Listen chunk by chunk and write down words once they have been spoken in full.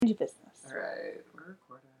Business. All right, we're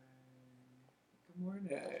recording. Good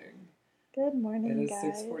morning. Good morning, It is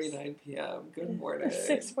guys. 6:49 p.m. Good morning.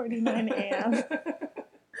 6:49 a.m.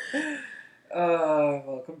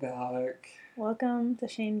 Welcome back. Welcome to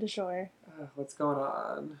Shame du Jour. What's going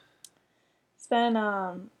on? It's been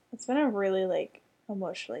a really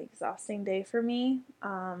emotionally exhausting day for me,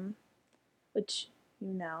 which you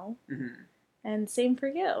know, Mm-hmm. and same for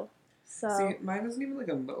you. So See, mine isn't even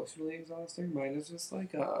emotionally exhausting. Mine is just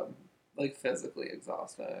physically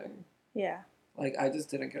exhausting. Yeah. I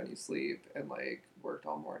just didn't get any sleep and worked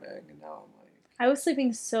all morning, and now I'm I was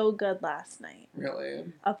sleeping so good last night.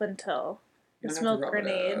 Really? Up until you the don't have to smoke rub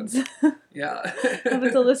grenades. It in. Yeah. Up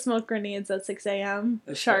until the smoke grenades at 6 a.m.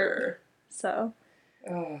 sharp. Sure. So.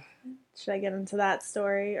 Should I get into that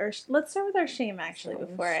story? Or let's start with our shame, actually,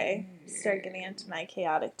 before I start getting into my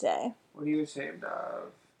chaotic day. What are you ashamed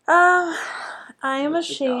of? I am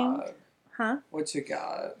ashamed. Huh? What you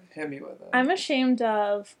got? Hit me with it. I'm ashamed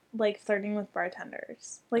of, flirting with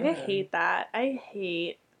bartenders. I hate that. I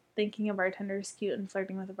hate thinking a bartender is cute and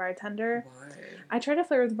flirting with a bartender. Why? I tried to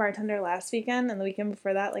flirt with a bartender last weekend, and the weekend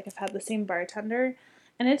before that, I've had the same bartender.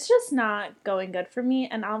 And it's just not going good for me.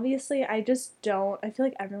 And obviously, I just don't. I feel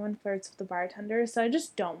like everyone flirts with the bartender, so I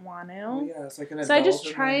just don't want to. Oh, yeah. It's like an adult. So I just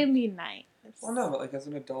try and be nice. Well, no, but as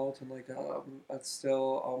an adult and a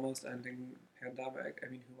still almost ending pandemic, I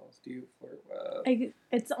mean, who else do you flirt with?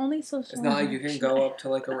 It's only social. It's not like you can go up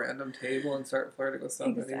to a random table and start flirting with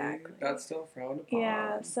somebody. Exactly. That's still frowned upon.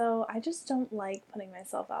 Yeah, so I just don't like putting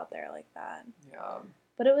myself out there like that. Yeah.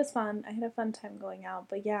 But it was fun. I had a fun time going out.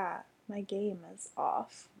 But yeah, my game is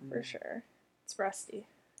off for sure. It's rusty.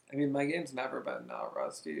 I mean, my game's never been not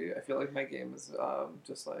rusty. I feel like my game is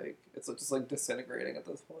just disintegrating at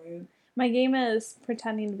this point. My game is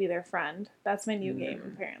pretending to be their friend. That's my new game,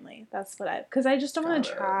 apparently. That's what because I just don't want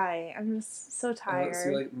to try. I'm just so tired.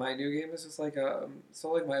 See, my new game is just my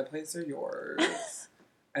plays are yours.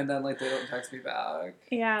 And then, they don't text me back.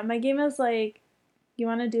 Yeah, my game is you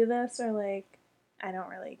want to do this? Or I don't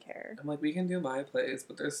really care. I'm we can do my place,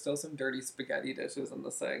 but there's still some dirty spaghetti dishes in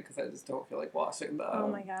the sink because I just don't feel like washing them. Oh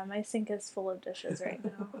my god, my sink is full of dishes right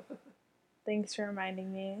now. Thanks for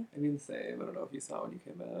reminding me. I mean, same. I don't know if you saw when you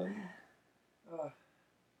came in.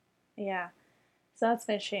 Yeah. So that's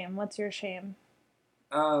my shame. What's your shame?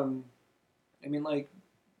 I mean,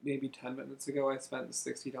 maybe 10 minutes ago, I spent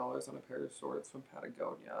 $60 on a pair of shorts from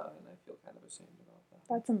Patagonia, and I feel kind of ashamed about that.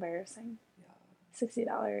 That's embarrassing. Yeah.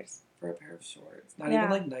 $60. For a pair of shorts. Not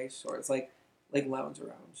even, nice shorts. Like lounge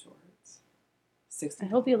around shorts. $60. I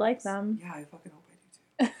hope you like them. Yeah, I fucking hope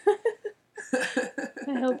I do, too.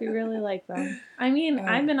 I hope you really like them. I mean,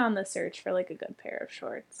 I've been on the search for, a good pair of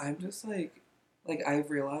shorts. I'm just, I've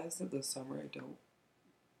realized that this summer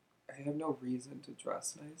I have no reason to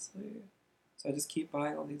dress nicely. So I just keep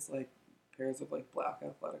buying all these, pairs of, black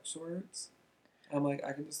athletic shorts. I'm I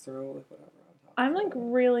can just throw, whatever on top.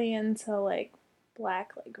 I'm, really into,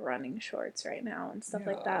 black, running shorts right now and stuff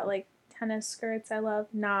like that. Tennis skirts I love,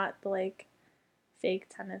 not the, fake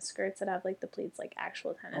tennis skirts that have, the pleats,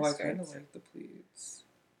 actual tennis skirts. I kind of like the pleats.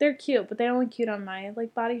 They're cute, but they're only cute on my,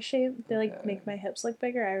 body shape. They, make my hips look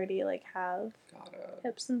bigger. I already, have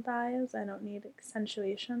hips and thighs. I don't need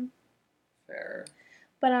accentuation. Fair.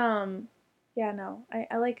 But, yeah, no.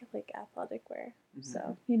 I like athletic wear.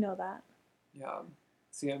 So, you know that. Yeah.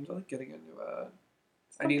 See, I'm, getting into it.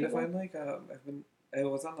 I need to find, I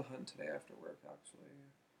was on the hunt today after work, actually.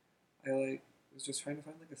 I, was just trying to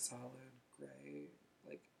find, a solid gray,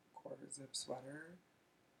 quarter zip sweater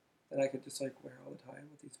that I could just wear all the time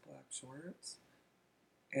with these black shorts.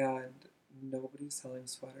 And nobody's selling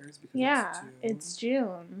sweaters because it's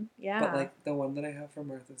June. Yeah. But the one that I have from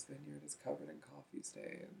Martha's Vineyard is covered in coffee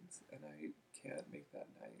stains, and I can't make that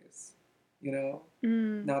nice. You know?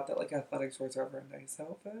 Not that athletic shorts are ever a nice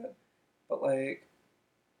outfit, but I'm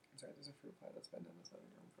sorry, there's a fruit fly that's been in this living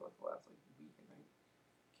room for the last week, and I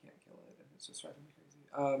can't kill it, and it's just driving me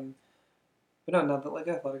crazy. But no, not that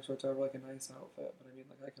athletic shorts are a nice outfit, but I mean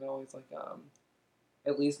I can always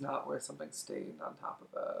at least not wear something stained on top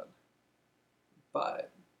of it.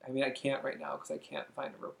 But I mean I can't right now because I can't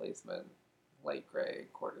find a replacement light gray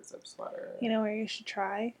quarter zip sweater. You know where you should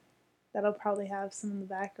try? That'll probably have some in the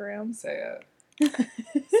back room. Say it.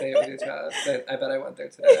 Say it with your chest. I bet I went there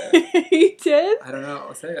today. You did? I don't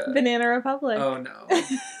know. Say it. Banana Republic. Oh, no.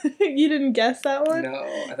 You didn't guess that one?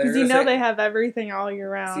 No. Because they have everything all year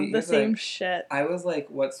round. The same shit. I was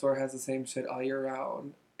what store has the same shit all year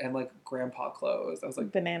round? And grandpa clothes. I was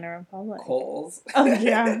Banana Republic. Kohl's. Oh,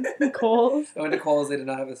 yeah. Kohl's. I went to Kohl's. They did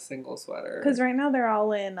not have a single sweater. Because right now they're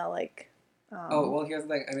all in a oh, well, here's the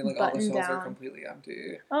thing. I mean, all the shelves are completely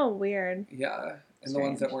empty. Oh, weird. Yeah. And the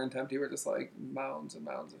ones that weren't empty were just like mounds and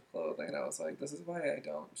mounds of clothing. And I was like, this is why I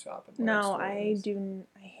don't shop in large stores.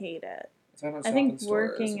 I hate it. So I don't I shop think in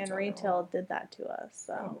stores working in in general. retail did that to us.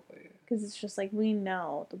 So. Probably. Because it's just like, we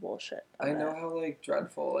know the bullshit. I know how like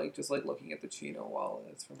dreadful, like just like looking at the chino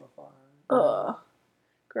wallets from afar. Ugh.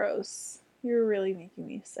 Gross. You're really making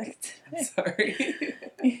me sick today. I'm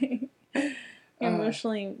sorry. You're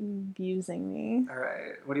emotionally abusing me.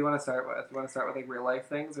 Alright. What do you want to start with? You want to start with like real life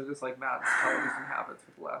things or just like Matt's television habits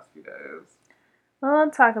for the last few days? Well,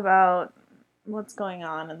 let's talk about what's going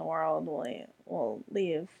on in the world. We'll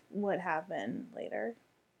leave what happened later.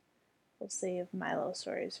 We'll save Milo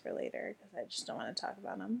stories for later because I just don't want to talk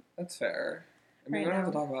about them. That's fair. I mean, we don't have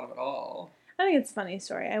to talk about them at all. I think it's a funny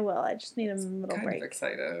story. I will. I just need a little break. Kind of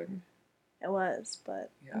exciting. It was,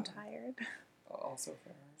 but yeah. I'm tired. Also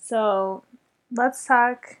fair. So, let's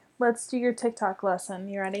talk. Let's do your TikTok lesson.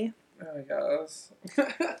 You ready? I guess.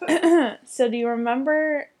 So, do you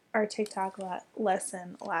remember our TikTok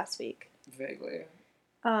lesson last week? Vaguely.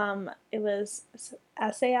 It was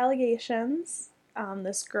essay allegations.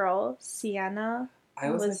 This girl, Sienna. I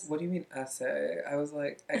was like, what do you mean essay? I was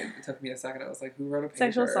like, it took me a second. I was like, who wrote a paper?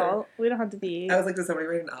 Sexual assault. We don't have to be. I was like, did somebody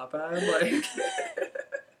write an op-ed? Like,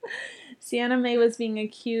 Sienna May was being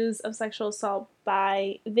accused of sexual assault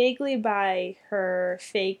vaguely by her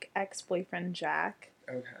fake ex-boyfriend Jack.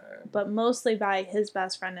 Okay. But mostly by his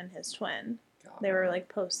best friend and his twin. They were like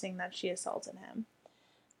posting that she assaulted him.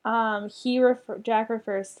 Jack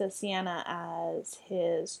refers to Sienna as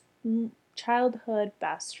his childhood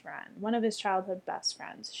best friend, one of his childhood best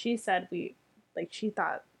friends. She said she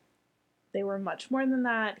thought they were much more than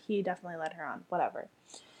that. He definitely led her on, whatever.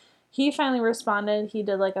 He finally responded. He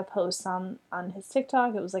did like a post on his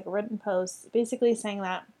TikTok. It was like a written post basically saying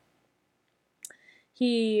that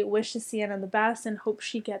he wishes Sienna the best and hopes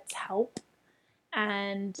she gets help,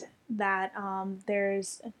 and that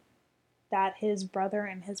that his brother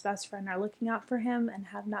and his best friend are looking out for him and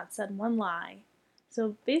have not said one lie.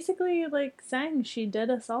 So basically, like, saying she did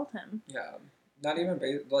assault him. Yeah. Not even,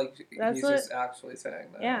 he's just actually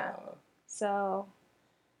saying that. Yeah. So,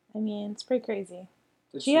 I mean, it's pretty crazy.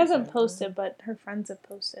 She hasn't posted, but her friends have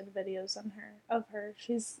posted videos of her.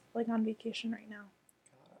 She's, like, on vacation right now.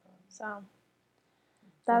 So,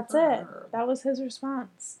 that's it. That was his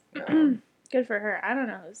response. Yeah. Good for her. I don't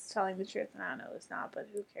know who's telling the truth, and I don't know who's not, but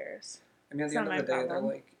who cares? I mean, at the end of the day, they're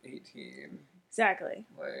like 18. Exactly.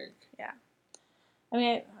 Like. Yeah. I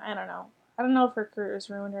mean, I don't know. I don't know if her career is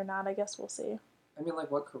ruined or not. I guess we'll see. I mean, like,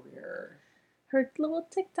 what career? Her little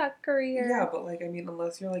TikTok career. Yeah, but, like, I mean,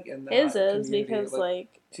 unless you're, like, in that is because,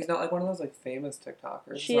 like... She's not, like, one of those, like, famous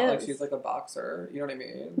TikTokers. She is. Not like she's, like, a boxer. You know what I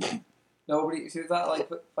mean? She's not, like,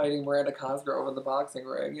 fighting Miranda Cosgrove in the boxing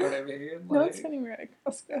ring. You know what I mean? Like, no, it's fighting Miranda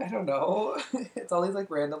Cosgrove. I don't know. It's all these, like,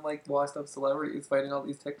 random, like, washed-up celebrities fighting all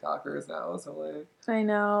these TikTokers now, so, like... I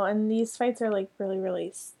know, and these fights are, like, really,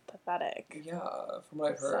 really pathetic. Yeah, from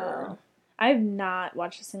what I've heard. So, I've not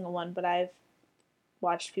watched a single one, but I've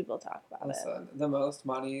watched people talk about it. Listen, the most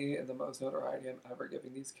money and the most notoriety I'm ever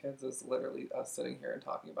giving these kids is literally us sitting here and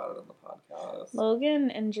talking about it on the podcast. Logan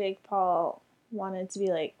and Jake Paul want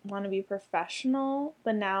to be professional,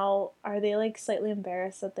 but now are they, like, slightly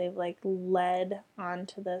embarrassed that they've, like, led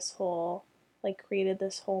onto this whole, like, created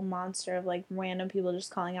this whole monster of, like, random people just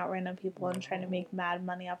calling out random people and trying to make mad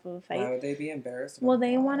money off of a fight? Why would they be embarrassed about Well,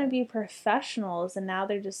 they want to be professionals, and now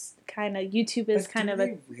they're just kind of, YouTube is kind of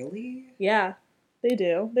a... really? Yeah, they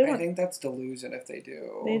do. I think that's delusion if they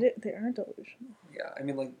do. They are delusional. Yeah, I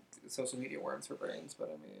mean, like, social media worms for brains, but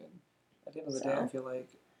I mean, at the end of the day, I feel like...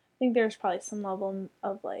 I think there's probably some level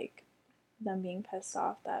of, like, them being pissed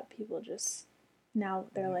off that people just, now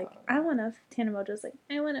they're like, I want to, Tana Mojo's like,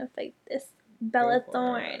 I want to fight this Bella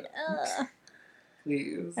Thorne.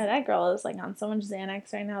 Please. Yeah, that girl is, like, on so much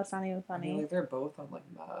Xanax right now, it's not even funny. I mean, like, they're both on, like,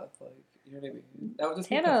 meth, like, you know what I mean? That would just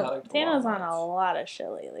be pathetic to Tana's watch. on a lot of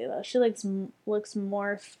shit lately, though. She, like, looks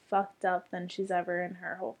more fucked up than she's ever in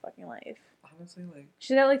her whole fucking life. Honestly, like...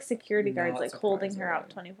 She's got, like, security guards, like, holding her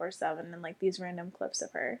up 24/7 and, like, these random clips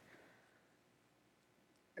of her.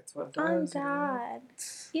 It's what does. Oh, God.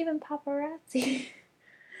 Even paparazzi.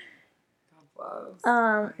 God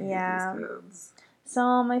bless. Yeah.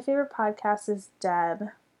 So, my favorite podcast is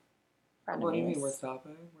Dead. What do you mean we're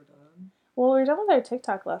stopping? We're done? Well, we're done with our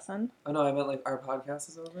TikTok lesson. Oh, no, I meant, like, our podcast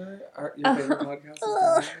is over? Your favorite podcast is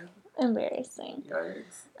done? Embarrassing.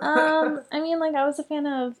 Yikes. I mean, like, I was a fan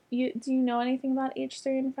of... Do you know anything about H3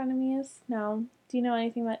 in front of me is? No. Do you know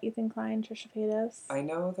anything about Ethan Klein, Trisha Paytas? I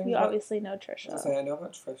know things You obviously know Trisha. I know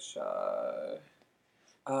about Trisha.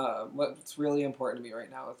 What's really important to me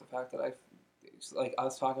right now is the fact that like,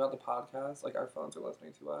 us talking about the podcast, like, our phones are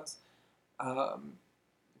listening to us. Um,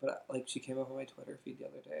 but like she came up on my Twitter feed the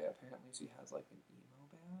other day. Apparently, she has like an emo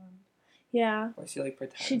band. Yeah. Where she like She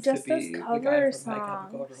pretends to just does be the guy cover from My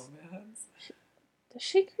Chemical songs. Romance. Does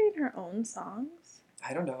she create her own songs?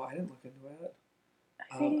 I don't know. I didn't look into it.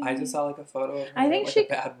 I just think saw like a photo of I her in think like a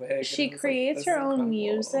bad wig, and she I was like, creates "This is her own incredible."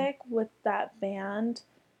 music with that band,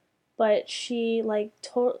 but she like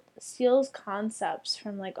steals concepts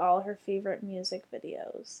from like all her favorite music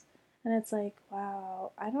videos. And it's like,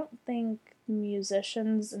 wow, I don't think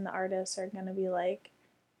musicians and the artists are going to be like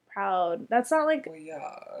proud. That's not like Well,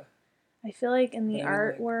 yeah, I feel like in but the I mean,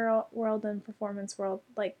 art like, world and performance world,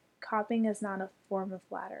 like copying is not a form of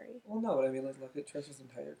flattery. well, no, but I mean, like, look at Trisha's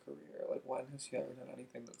entire career. Like, when has she ever done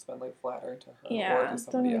anything that's been like flattering to her or Yeah, to don't get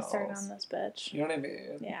somebody me started on else? this bitch. You know what I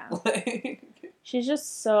mean? Yeah. Like, She's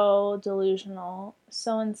just so delusional,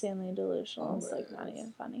 so insanely delusional. It's like not always.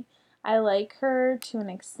 even funny. I like her to an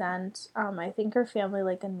extent. I think her family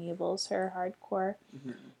like enables her hardcore.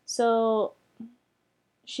 Mm-hmm. So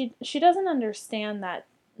she doesn't understand that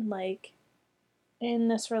like in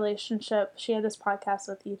this relationship, she had this podcast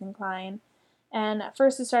with Ethan Klein, and at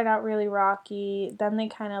first it started out really rocky. Then they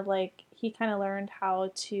kind of like he kind of learned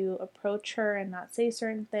how to approach her and not say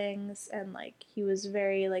certain things, and like he was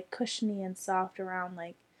very like cushiony and soft around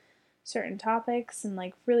like certain topics and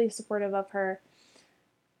like really supportive of her.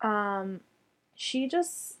 Um, she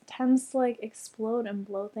just tends to like explode and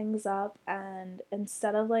blow things up, and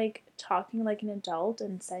instead of like talking like an adult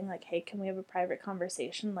and saying like, hey, can we have a private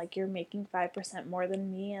conversation, like you're making 5% more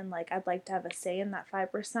than me and like I'd like to have a say in that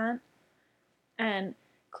 5%. And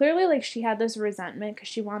clearly like she had this resentment because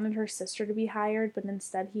she wanted her sister to be hired, but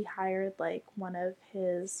instead he hired like one of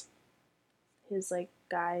his like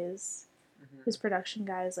guys, his Mm-hmm. production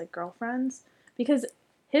guys like girlfriends, because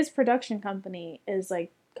his production company is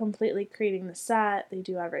like completely creating the set. They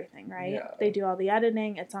do everything, right? Yeah. They do all the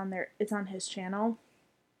editing. It's on his channel.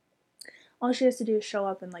 All she has to do is show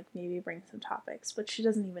up and like maybe bring some topics, but she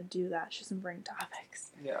doesn't even do that. She doesn't bring topics.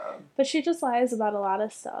 Yeah. But she just lies about a lot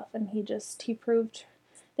of stuff, and he proved.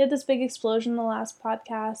 They had this big explosion in the last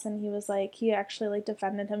podcast, and he was like, he actually like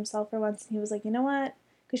defended himself for once, and he was like, you know what?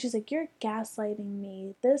 Because she's like, you're gaslighting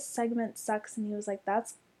me. This segment sucks, and he was like,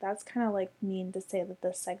 that's kind of like mean to say that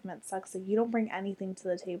this segment sucks. Like you don't bring anything to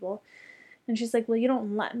the table. And she's like, well, you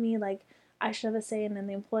don't let me. Like I should have a say in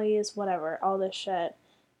the employees, whatever, all this shit.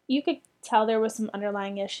 You could tell there was some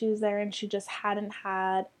underlying issues there, and she just hadn't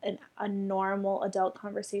had a normal adult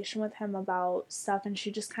conversation with him about stuff, and she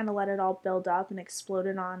just kind of let it all build up and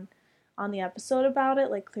exploded on the episode about it.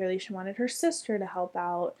 Like clearly she wanted her sister to help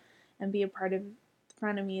out and be a part of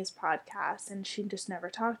Frenemies podcast, and she just never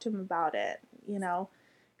talked to him about it, you know,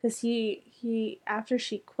 because he after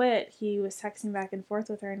she quit, he was texting back and forth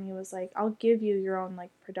with her, and he was like, I'll give you your own like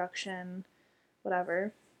production,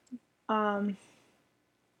 whatever, um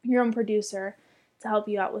your own producer to help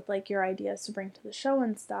you out with like your ideas to bring to the show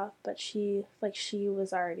and stuff. But she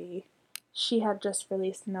had just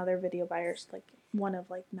released another video by her, like one of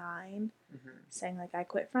like 9, Mm-hmm. saying like I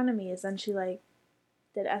quit frenemies, and she like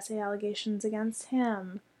did essay allegations against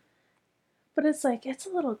him. But it's like it's a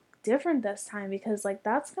little different this time because like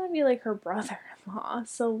that's gonna be like her brother-in-law.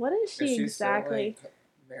 So what is Is she she still like exactly?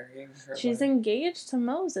 marrying her? She's Like, engaged to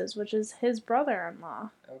Moses, which is his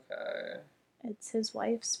brother-in-law. okay. It's his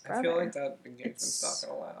wife's I feel like brother. that engagement's not It's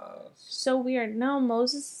gonna last. so weird. No,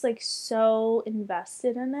 Moses is like so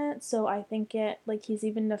invested in it. So I think it like he's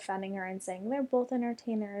even defending her and saying they're both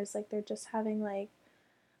entertainers. Like they're just having like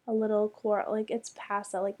a little quarrel. Like it's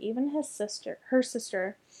past that. Like even her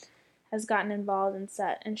sister, has gotten involved in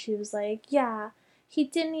set, and she was like, "Yeah, he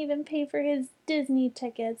didn't even pay for his Disney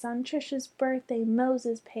tickets on Trisha's birthday.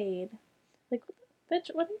 Moses paid." Like, bitch,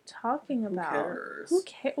 what are you talking Who about? Who cares?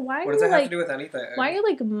 cares? What does it have to do with Why are anything? you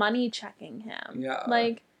like money checking him? Yeah.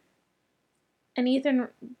 Like, and Ethan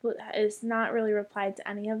is not really replied to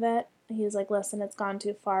any of it. He's like, listen, it's gone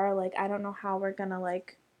too far. Like, I don't know how we're gonna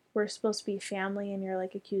like. We're supposed to be family, and you're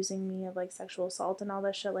like accusing me of like sexual assault and all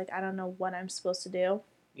this shit. Like, I don't know what I'm supposed to do.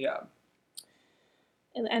 Yeah.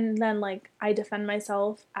 And then like I defend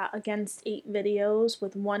myself against 8 videos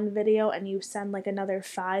with one video, and you send like another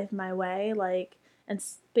 5 my way, like and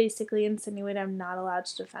basically insinuate I'm not allowed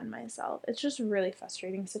to defend myself. It's just a really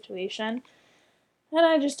frustrating situation. And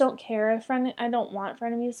I just don't care if I don't want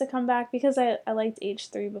Frenemies to come back because I liked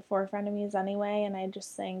H3 before Frenemies anyway, and I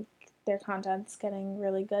just think their content's getting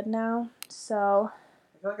really good now. So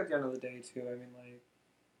I feel like at the end of the day, too, I mean, like,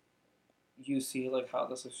 you see, like, how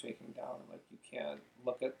this is shaking down, and, like, you can't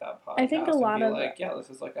look at that I think a podcast and lot be of like, yeah, this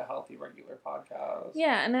is, like, a healthy, regular podcast.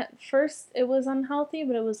 yeah, and at first it was unhealthy,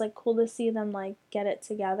 but it was like cool to see them like get it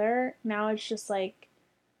together. Now it's just like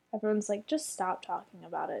everyone's like, just stop talking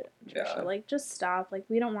about it, Trisha. Yeah. Like, just stop. Like,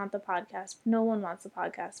 we don't want the podcast. No one wants the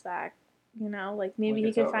podcast back. You know, like maybe Like, he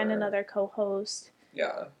it's could find over. another co-host.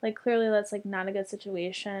 Yeah. Like, clearly that's like not a good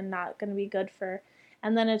situation, not gonna be good for.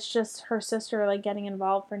 And then it's just her sister like getting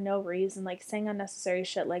involved for no reason, like saying unnecessary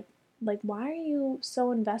shit. Like why are you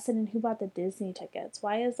so invested in who bought the Disney tickets?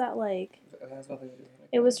 Why is that like? It has nothing to do with it.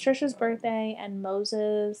 It was Trisha's birthday, and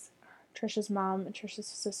Moses, Trisha's mom, and Trisha's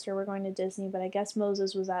sister were going to Disney, but I guess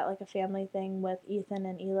Moses was at like a family thing with Ethan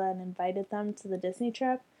and Ela and invited them to the Disney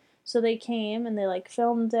trip. So they came and they like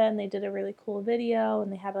filmed it and they did a really cool video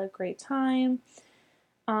and they had a great time.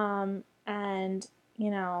 And you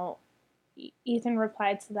know, Ethan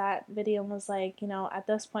replied to that video and was like, you know, at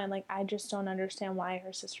this point, like, I just don't understand why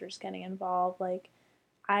her sister's getting involved. Like,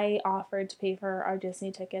 I offered to pay for our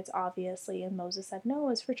Disney tickets, obviously, and Moses said, no,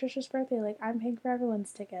 it's for Trisha's birthday. Like, I'm paying for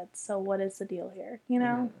everyone's tickets. So what is the deal here? You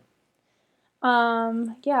know?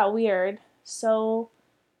 Yeah, weird. So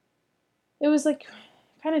it was like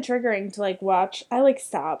kind of triggering to like watch. I like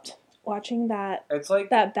stopped watching that. It's like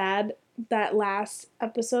that last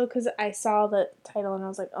episode because I saw the title and I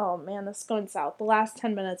was like, oh man, this is going south. The last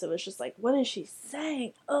 10 minutes, it was just like, what is she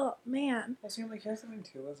saying? Oh man. Well, see, like, here's the thing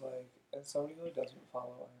too: is like, as somebody who doesn't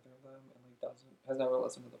follow either of them and like has never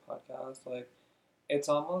listened to the podcast, like, it's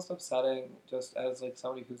almost upsetting just as like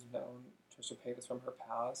somebody who's known Trisha Paytas from her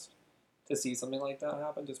past to see something like that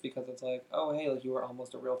happen, just because it's like, oh hey, like you were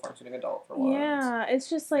almost a real functioning adult for once. Yeah, it's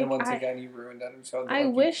just like and once again, you ruined it and showed that I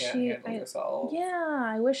like wish you can't handle yourself. yeah,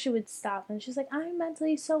 I wish she would stop. And she's like, I'm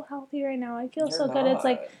mentally so healthy right now. I feel You're so not. good. It's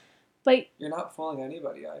like, but you're not fooling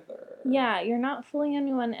anybody either. yeah, you're not fooling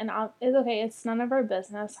anyone, and it's okay. It's none of our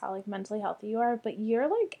business how like mentally healthy you are, but you're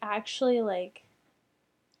like actually like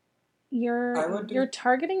you're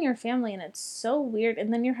targeting your family, and it's so weird.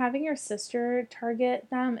 And then you're having your sister target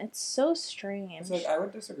them. It's so strange. It's like I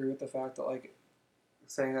would disagree with the fact that like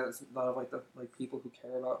saying that it's not of like the like people who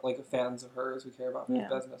care about like fans of hers who care about her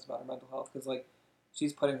business about her mental health because like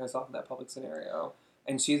she's putting herself in that public scenario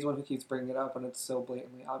and she's the one who keeps bringing it up and it's so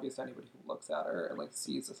blatantly obvious to anybody who looks at her and like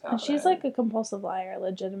sees this happening. And she's like a compulsive liar,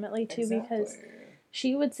 legitimately too, because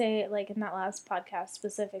she would say like in that last podcast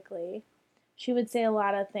specifically, she would say a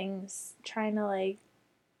lot of things trying to like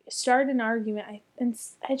start an argument. And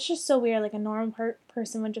it's just so weird. Like a normal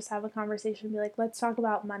person would just have a conversation and be like, let's talk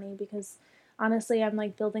about money because honestly, I'm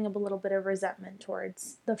like building up a little bit of resentment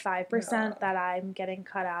towards the 5% that I'm getting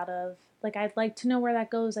cut out of. Like, I'd like to know where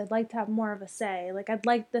that goes. I'd like to have more of a say. Like, I'd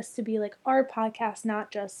like this to be like our podcast,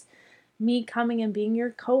 not just me coming and being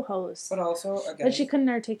your co-host. But also, again, but she couldn't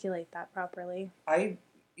articulate that properly.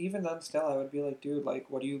 Even then, still, I would be like, dude, like,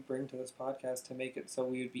 what do you bring to this podcast to make it so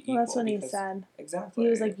we would be equal? Well, that's what he said. Exactly. He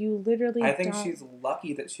was like, you literally I think she's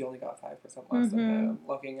lucky that she only got 5% less than him,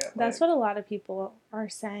 looking at, that's what a lot of people are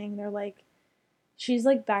saying. They're like, she's,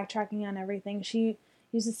 like, backtracking on everything. She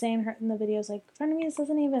used to say in the videos, like, Frenemies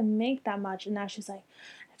doesn't even make that much, and now she's like,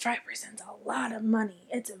 5%'s a lot of money.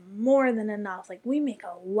 It's more than enough. Like, we make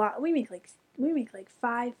a lot. We make like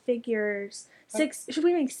 5 figures. Should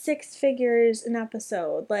we make 6 figures an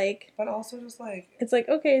episode? Like, but also just like it's like,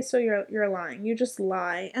 okay, so you're lying. You just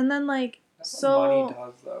lie, and then like that's what money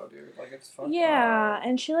does though, dude. Like it's fucked up.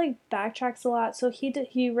 And she like backtracks a lot. So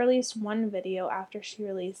he released one video after she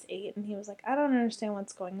released 8, and he was like, I don't understand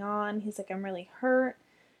what's going on. He's like, I'm really hurt.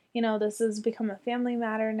 You know, this has become a family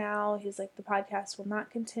matter now. He's like, the podcast will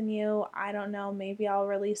not continue. I don't know. Maybe I'll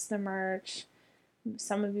release the merch.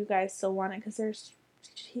 Some of you guys still want it because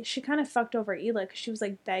she kind of fucked over Ela because she was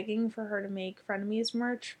like begging for her to make Frenemies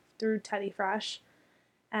merch through Teddy Fresh,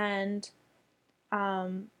 and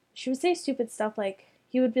she would say stupid stuff like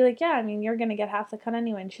he would be like, yeah, I mean, you're gonna get half the cut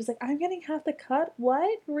anyway, and she's like, I'm getting half the cut?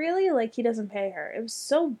 What? Really? Like, he doesn't pay her. It was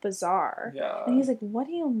so bizarre. Yeah. And he's like, what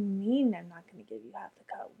do you mean I'm not gonna give you half the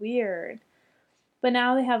cut? Weird. But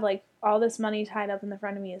now they have like all this money tied up in the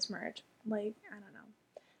Frenemies merch. Like, I don't know.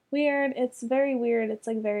 Weird. It's very weird. It's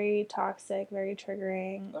like very toxic, very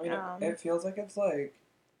triggering. I mean, it feels like it's like,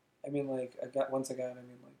 I mean, like once again, I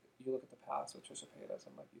mean, like you look at the past with Trisha Paytas,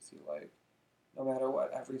 and like you see like, no matter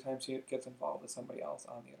what, every time she gets involved with somebody else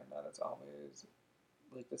on the internet, it's always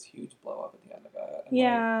like this huge blow up at the end of it. And,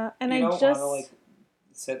 yeah, like, and you I don't just want to like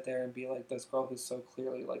sit there and be like, this girl who's so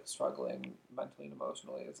clearly like struggling mentally and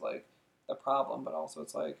emotionally is like the problem, but also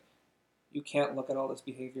it's like you can't look at all this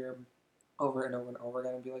behavior over and over and over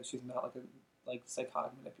again and be like, she's not like a like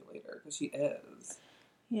psychotic manipulator, because she is.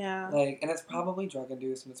 Yeah. Like, and it's probably drug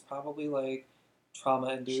induced, and it's probably like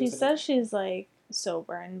trauma induced. She says she's like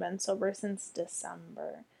sober and been sober since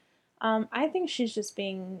December. I think she's just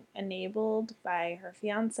being enabled by her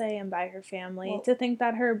fiance and by her family Well, to think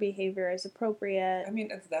that her behavior is appropriate. I mean,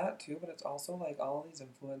 it's that too, but it's also like all these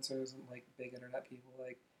influencers and like big internet people,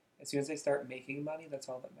 like as soon as they start making money, that's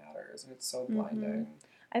all that matters, and it's so Hmm. blinding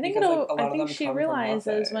because like a I lot of think them she come from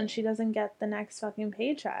realizes when nothing. she doesn't get the next fucking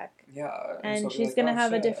paycheck. Yeah, and And she'll be she's like, gonna oh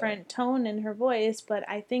have a shit. different tone in her voice, but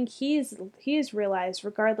I think he's realized,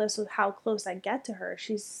 regardless of how close I get to her,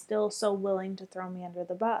 she's still so willing to throw me under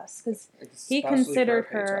the bus because he Especially for a considered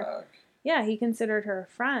her, paycheck. yeah, he considered her a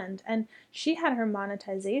friend, and she had her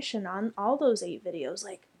monetization on all those 8 videos,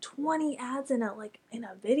 like 20 ads in a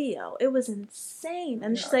video. It was insane,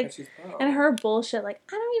 and she's Yeah, because like, she's and broke. her bullshit, like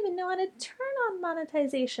I don't even know how to turn on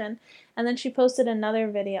monetization. And then she posted another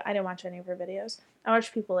video. I didn't watch any of her videos. I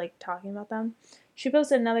watched people like talking about them. She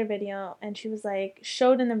posted another video and she was like,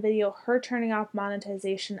 showed in the video her turning off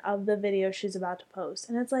monetization of the video she's about to post.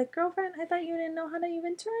 And it's like, girlfriend, I thought you didn't know how to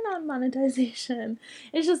even turn on monetization.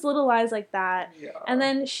 It's just little lies like that. And Yeah.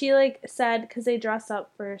 then she like said, because they dress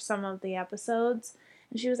up for some of the episodes,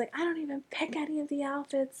 and she was like, I don't even pick any of the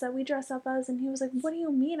outfits that we dress up as. And he was like, what do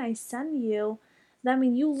you mean I send you? I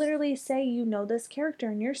mean, you literally say you know this character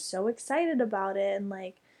and you're so excited about it. And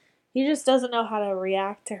like, he just doesn't know how to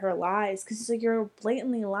react to her lies because he's like, you're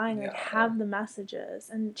blatantly lying. Like, Yeah. have the messages.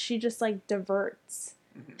 And she just like diverts,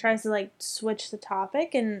 Hmm. tries to like switch the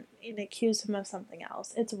topic and accuse him of something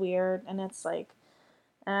else. It's weird. And it's like,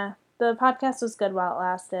 the podcast was good while it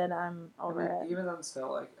lasted. I'm I over mean, it. even then,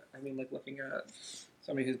 still, like, I mean, like, looking at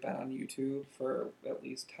somebody who's been on YouTube for at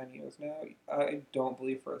least 10 years now, I don't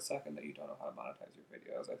believe for a second that you don't know how to monetize your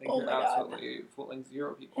videos. I think Oh you're my god. absolutely fooling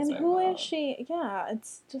zero people And saying who is that. she? Yeah,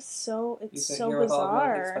 it's just so, You it's sit so here with all of your, like,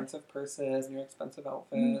 bizarre. expensive purses and your expensive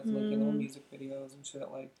outfits and, like, your little Hmm. music videos and shit.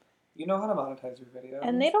 Like, you know how to monetize your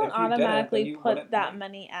And they videos. don't If you didn't, then automatically you put wouldn't that make.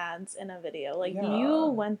 many ads in a video. Like you Yeah.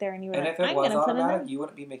 went there and you were And like, if it I'm was gonna put an automatic, ad. you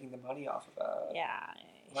wouldn't be making the money off of that. Yeah,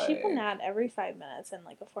 she put an Like, ad every 5 minutes in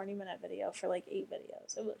like a 40-minute video for like 8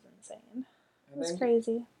 videos. It was insane. I It was think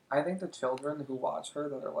crazy. I think the children who watch her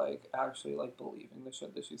that are like actually like believing the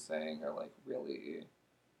shit that she's saying are like really.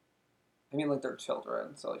 I mean, like they're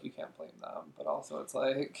children, so like you can't blame them. But also, it's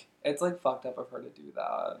like fucked up of her to do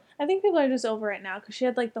that. I think people are just over it now because she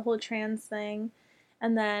had like the whole trans thing,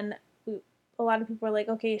 and then a lot of people were like,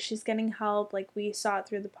 okay, she's getting help. Like we saw it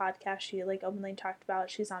through the podcast. She like openly talked about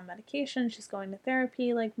she's on medication. She's going to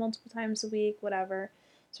therapy like multiple times a week, whatever.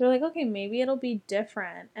 So we're like, okay, maybe it'll be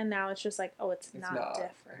different. And now it's just like, oh, it's It's not not, and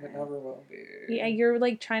it different. never will be. Yeah, you're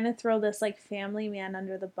like trying to throw this like family man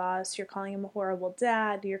under the bus. You're calling him a horrible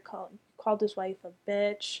dad. Called his wife a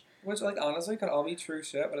bitch. Which like honestly could all be true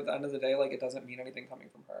shit, but at the end of the day, like it doesn't mean anything coming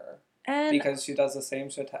from her And because she does the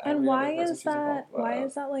same shit to and every other why person is she's that? involved Why with.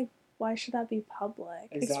 is that like? Why should that be public?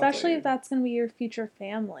 Especially Exactly. if that's gonna be your future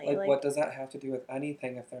family. Like, Like what does that have to do with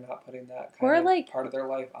anything if they're not putting that kind poor of like part of their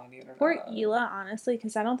life on the poor internet? Ela, honestly,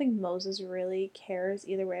 because I don't think Moses really cares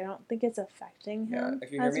either way. I don't think it's affecting Yeah, him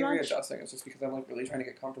if you hear as me much. readjusting, it's just because I'm like really trying to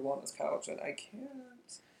get comfortable on this couch and I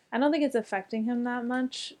can't. I don't think it's affecting him that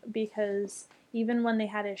much because even when they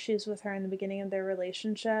had issues with her in the beginning of their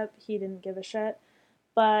relationship, he didn't give a shit.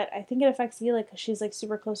 But I think it affects Ela because she's like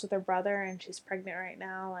super close with her brother and she's pregnant right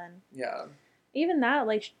now. And Yeah, even that,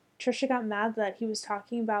 like, Trisha got mad that he was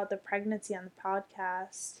talking about the pregnancy on the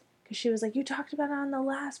podcast because she was like, "You talked about it on the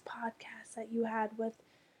last podcast that you had with,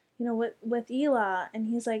 with Ela," and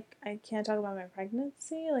he's like, "I can't talk about my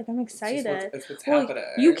pregnancy. Like, I'm it's just what's excited." it's what's Well,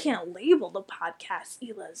 you happening. can't label the podcast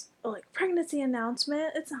Ela's like pregnancy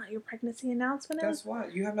announcement. It's not your pregnancy announcement. It was, Guess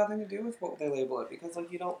what? You have nothing to do with what they label it because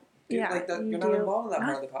like you don't do yeah, like that. you You're not do involved in that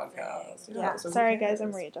part of the nothing. podcast. Yeah, Yeah, so who sorry guys,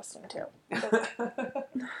 I'm cares? readjusting too.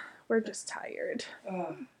 We're just tired.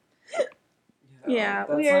 uh, Yeah, that's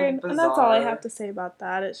like weird. And that's all I have bizarre. to say about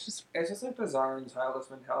that. It's just It's just like bizarre and childish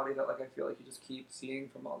mentality that like I feel like you just keep seeing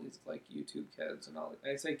from all these like YouTube kids and all.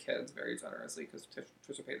 I say kids very generously because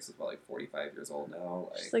Trisha Paytas is about like 45 years old now.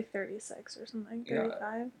 she's like 36 or something, Yeah,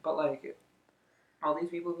 35. but like all these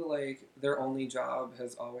people who like their only job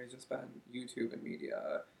has always just been YouTube and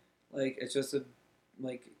media, like it's just a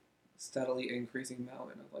like steadily increasing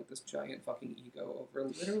mountain of like this giant fucking ego over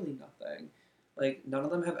literally nothing. Like none of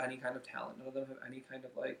them have any kind of talent. None of them have any kind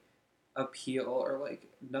of like appeal or like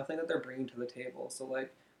nothing that they're bringing to the table. So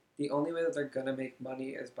like the only way that they're gonna make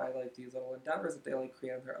money is by like these little endeavors that they like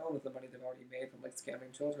create on their own with the money they've already made from like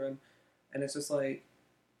scamming children, and it's just like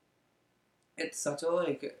it's such a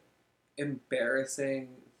like embarrassing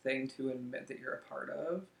thing to admit that you're a part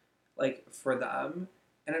of, like for them,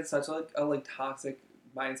 and it's such a like toxic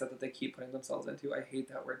mindset that they keep putting themselves into. I hate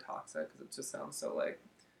that word toxic because it just sounds so like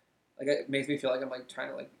it makes me feel like I'm like trying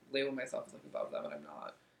to like label myself as like above them and I'm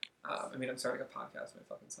not. I mean, I'm starting a podcast my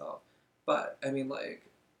fucking self, but I mean, like,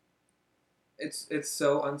 it's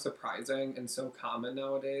so unsurprising and so common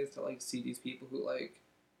nowadays to like see these people who like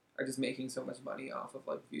are just making so much money off of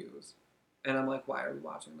like views, and I'm like, why are we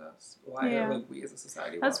watching this? Why are Yeah. like we as a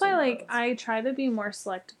society That's why, watching like, this? I try to be more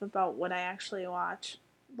selective about what I actually watch.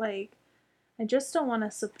 Like, I just don't want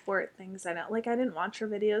to support things I don't like. I didn't watch her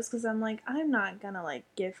videos because I'm like, I'm not gonna like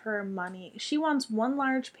give her money. She wants one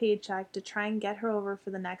large paycheck to try and get her over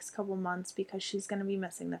for the next couple months because she's gonna be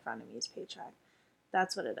missing the frenemies paycheck.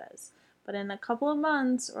 That's what it is. But in a couple of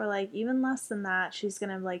months or like even less than that, she's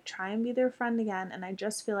gonna like try and be their friend again. And I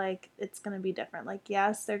just feel like it's gonna be different. Like,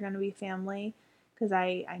 yes, they're gonna be family because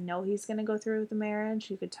I know he's gonna go through with the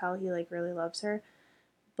marriage. You could tell he like really loves her,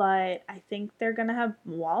 but I think they're gonna have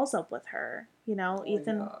walls up with her. You know, Oh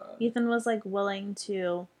yeah. Ethan was like willing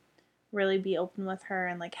to really be open with her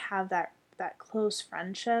and like have that close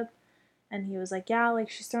friendship. And he was like, yeah,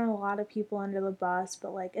 like she's thrown a lot of people under the bus,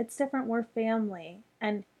 but like it's different. We're family.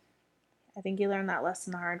 And I think he learned that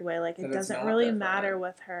lesson the hard way. Like it That it's doesn't not really matter different.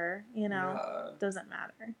 with her. You know, Yeah. it doesn't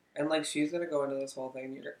matter. And like she's gonna go into this whole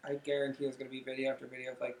thing. I guarantee there's gonna be video after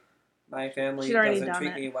video of like my She's family already doesn't done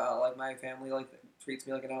treat it. me well. Like my family like treats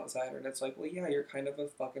me like an outsider, and it's like, well, yeah, you're kind of a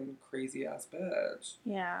fucking crazy ass bitch.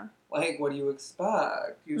 Yeah. Like, what do you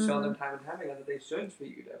expect? You've shown Mm-hmm. them time and time again that they should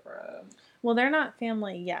treat you different. Well, they're not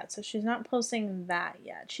family yet, so she's not posting that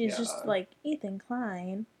yet. She's just Yeah, like Ethan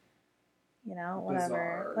Klein. You know, whatever.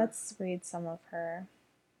 bizarre. Let's read some of her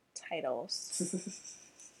titles.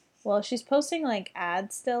 Well, she's posting like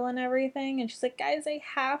ads still and everything, and she's like, guys, I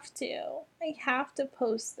have to. I have to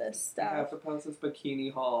post this I stuff. have to post this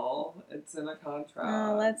bikini haul. It's in a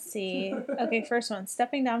contract. Let's see. Okay, first one,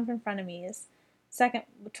 stepping down from frenemies. Second,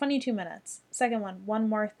 22 minutes. Second one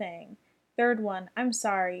more thing. Third one, I'm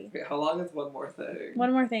sorry. Wait, how long is one more thing?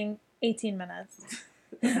 One more thing, 18 minutes.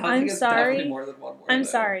 It sounds like I'm it's definitely sorry. more than one more I'm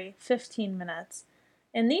thing. sorry, 15 minutes.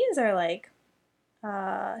 And these are like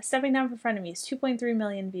stepping down from frenemies, 2.3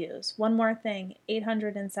 million views. One more thing,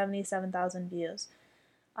 877,000 views.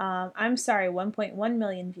 I'm sorry, 1.1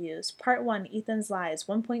 million views. Part 1, Ethan's Lies,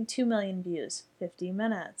 1.2 million views, 50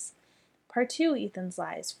 minutes. Part 2, Ethan's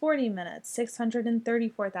Lies, 40 minutes,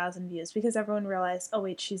 634,000 views because everyone realized, oh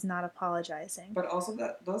wait, she's not apologizing. But also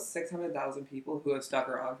that those 600,000 people who have stuck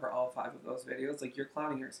around for all 5 of those videos, like you're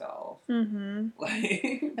clowning yourself. Mm-hmm. Like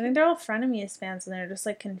I think they're all frenemies fans and they're just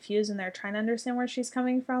like confused and they're trying to understand where she's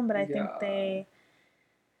coming from, but I think yeah.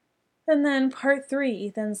 And then part 3,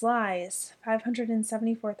 Ethan's Lies,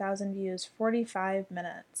 574,000 views, 45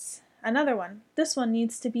 minutes. Another one. This one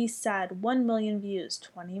needs to be said, 1 million views,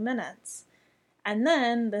 20 minutes. And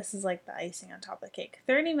then, this is like the icing on top of the cake.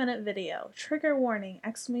 30-minute video, trigger warning,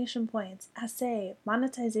 exclamation points, essay,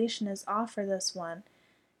 monetization is off for this one.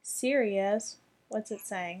 Serious. What's it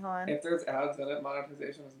saying? Hold on. If there's ads in it,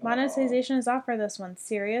 monetization is not off. Monetization is off for this one.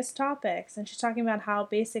 Serious topics. And she's talking about how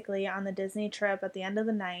basically on the Disney trip at the end of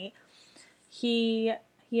the night, he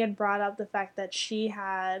had brought up the fact that she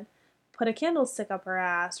had put a candlestick up her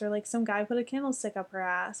ass, or like some guy put a candlestick up her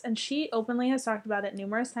ass, and she openly has talked about it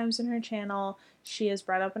numerous times in her channel. She has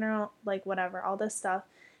brought up in her like whatever all this stuff.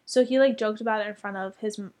 So he like joked about it in front of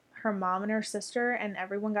her mom and her sister, and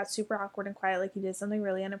everyone got super awkward and quiet, like he did something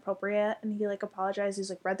really inappropriate, and he like apologized.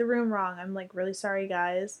 He's like, read the room wrong, I'm like really sorry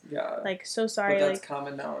guys, Yeah. like so sorry. But that's like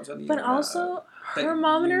common knowledge on the but internet. also That her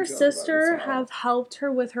mom and you her joke about sister yourself. have helped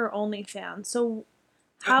her with her OnlyFans. So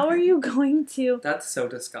how are you going to That's so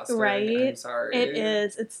disgusting. right? I'm sorry. It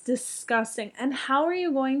is. It's disgusting. And how are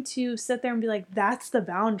you going to sit there and be like, that's the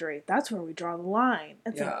boundary. That's where we draw the line.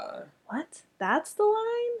 It's yeah. like, what? That's the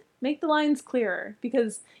line? Make the lines clearer.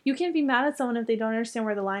 Because you can't be mad at someone if they don't understand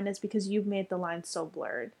where the line is because you've made the line so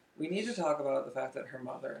blurred. We need to talk about the fact that her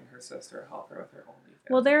mother and her sister help her with her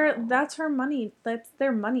OnlyFans. Well, that's her money. That's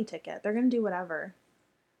their money ticket. They're gonna do whatever.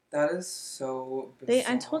 That is so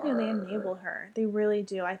bizarre. I told you they enable her. They really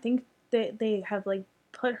do. I think they have like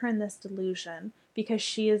put her in this delusion because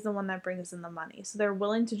she is the one that brings in the money. So they're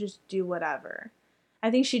willing to just do whatever.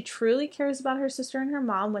 I think she truly cares about her sister and her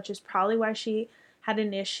mom, which is probably why she had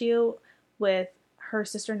an issue with her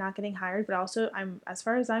sister not getting hired, but also as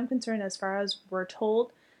far as I'm concerned, as far as we're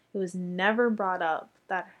told, it was never brought up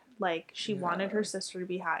that like she wanted her sister to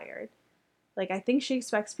be hired. Like I think she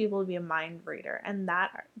expects people to be a mind reader, and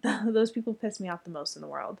those people piss me off the most in the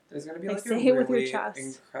world. There's gonna be like like say a it with really your chest.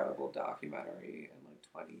 incredible documentary in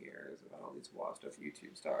like 20 years about all these washed up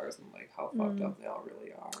YouTube stars and like how fucked up they all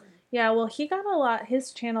really are. Yeah, well, he got a lot.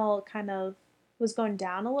 His channel kind of was going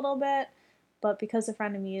down a little bit, but because of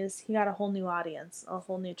Frenemies, he got a whole new audience, a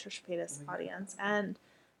whole new Trisha Paytas audience, and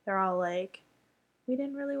they're all like, we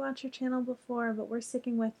didn't really watch your channel before, but we're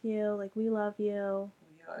sticking with you. Like, we love you,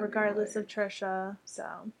 Yeah, regardless of Trisha.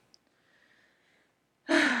 So,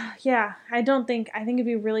 yeah, I think it'd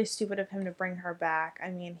be really stupid of him to bring her back. I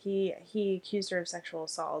mean, he accused her of sexual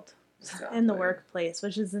assault in the workplace,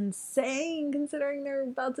 which is insane considering they're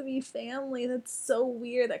about to be family. That's so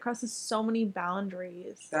weird. That crosses so many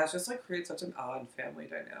boundaries. That just like creates such an odd family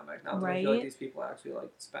dynamic. Not that right? I feel like these people actually like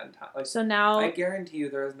spend time. Like, so now I guarantee you,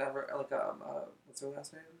 there is never like what's her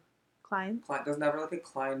last name? Klein. There's never like a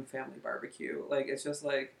Klein family barbecue. Like, it's just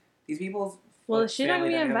like these people's. Well, she's not gonna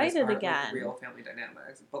be invited aren't, again. Like, real family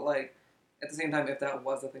dynamics, but like at the same time, if that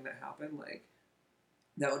was the thing that happened, like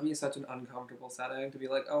that would be such an uncomfortable setting to be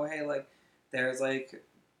like, oh hey, like there's like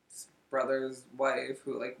brother's wife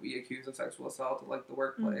who like we accused of sexual assault at like the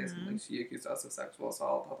workplace, and like she accused us of sexual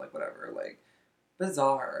assault of like whatever, like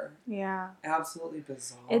bizarre. Yeah. Absolutely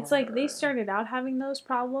bizarre. It's like they started out having those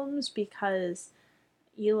problems because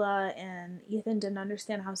Hila and Ethan didn't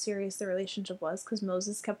understand how serious the relationship was because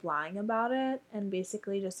Moses kept lying about it and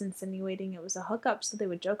basically just insinuating it was a hookup. So they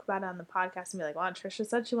would joke about it on the podcast and be like, well, Trisha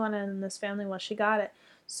said she wanted in this family. Well, she got it.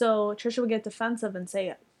 So Trisha would get defensive and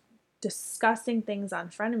say disgusting things on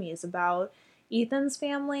Frenemies about Ethan's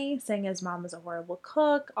family, saying his mom was a horrible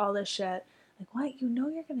cook, all this shit. Like, what? You know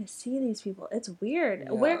you're going to see these people. It's weird.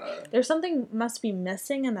 Yeah. There's something must be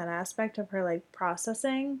missing in that aspect of her, like,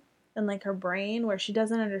 processing and, like, her brain where she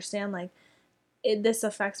doesn't understand, like, this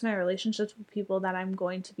affects my relationships with people that I'm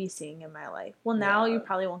going to be seeing in my life. Well, now you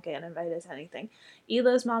probably won't get invited to anything.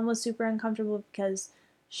 Hila's mom was super uncomfortable because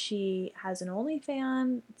she has an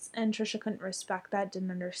OnlyFans and Trisha couldn't respect that,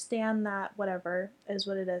 didn't understand that, whatever is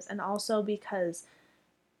what it is. And also because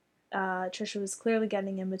Trisha was clearly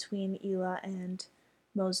getting in between Hila and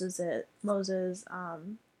Moses'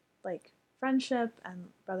 like friendship and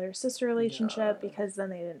brother sister relationship because then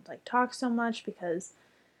they didn't like talk so much because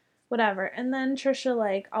whatever. And then Trisha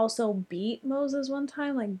like also beat Moses one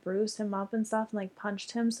time, like bruised him up and stuff and like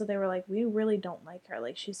punched him, so they were like, we really don't like her,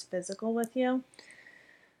 like she's physical with you.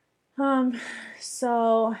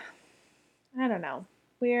 So I don't know.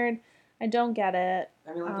 Weird. I don't get it.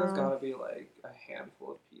 I mean, like, there's gotta be like a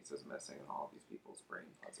handful of pieces missing in all of these people's brain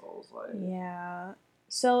puzzles. Like, yeah.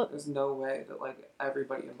 So there's no way that like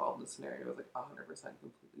everybody involved in the scenario was like 100%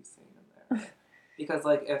 completely sane in there. Because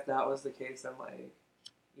like if that was the case, then like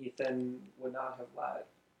Ethan would not have let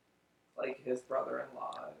like his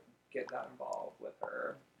brother-in-law get that involved with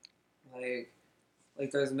her. Like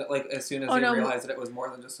there's no, like as soon as they realized that it was more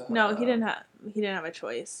than just a hookup. No, he didn't have a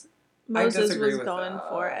choice. Moses was going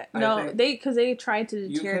for it. No, because they tried to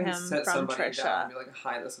deter him from Trisha. And be like,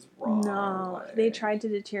 "Hi, this is wrong." No, they tried to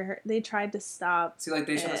deter her. They tried to stop. See, like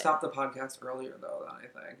they should have stopped the podcast earlier, though. I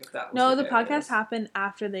think if that was no, the podcast happened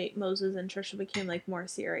after Moses and Trisha became like more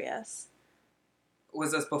serious.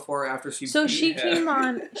 Was this before or after she? So she came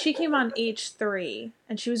on. She came on H3,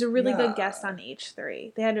 and she was a really good guest on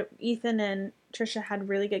H3. They had Ethan and Trisha had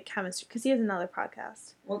really good chemistry because he has another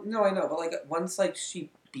podcast. Well, no, I know, but like once like she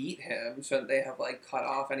beat him, shouldn't they have like cut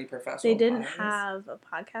off any professional? They didn't have a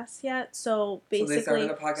podcast yet, so basically, they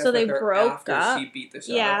started a podcast so they broke after up. She beat the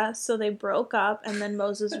show. Yeah, so they broke up, and then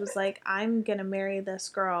Moses was like, "I'm gonna marry this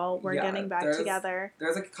girl. We're getting back together."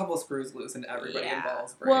 There's like a couple screws loose, and everybody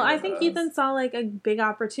involved. Well, I think Ethan saw like a big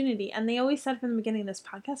opportunity, and they always said from the beginning, this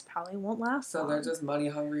podcast probably won't last. So they're just money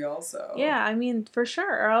hungry, also. Yeah, I mean for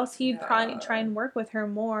sure, or else he'd probably try and work with her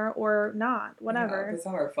more, or not, whatever. Yeah,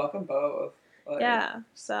 bizarre. Fuck them both. Like, yeah,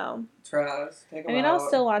 so trash. Take them I mean, out. I'll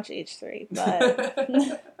still watch H3, but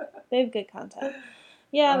they have good content.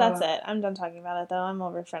 Yeah, that's it. I'm done talking about it, though. I'm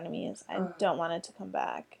over Frenemies. I don't want it to come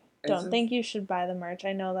back. Don't think you should buy the merch.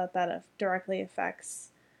 I know that directly affects.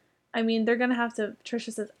 I mean, they're gonna have to.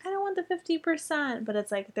 Trisha says, "I don't want the 50%," but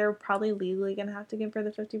it's like they're probably legally gonna have to give her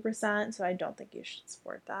the 50%. So I don't think you should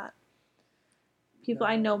support that. People,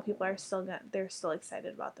 I know people are still they're still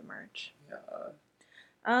excited about the merch.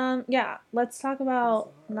 Yeah, let's talk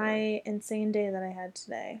about my insane day that I had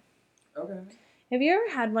today. Okay. Have you ever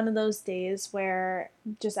had one of those days where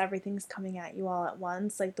just everything's coming at you all at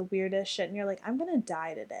once, like the weirdest shit, and you're like, I'm gonna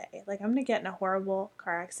die today. Like, I'm gonna get in a horrible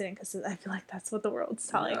car accident because I feel like that's what the world's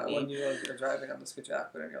telling me. When you're driving on the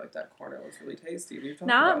Skidjack and you're like, that corner looks really tasty. We've talked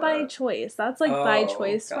Not about by it. choice. That's like by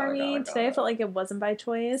choice for me. Today I felt like it wasn't by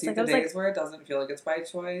choice. See, like the I was days like, where it doesn't feel like it's by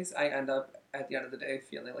choice, I end up at the end of the day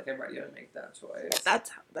feeling like I'm ready to make that choice.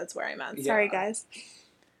 That's where I'm at. Sorry, guys.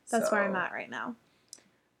 That's where I'm at right now.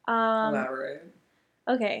 Elaborate.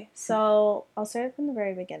 Okay, so I'll start from the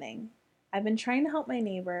very beginning. I've been trying to help my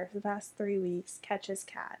neighbor for the past 3 weeks catch his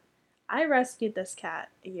cat. I rescued this cat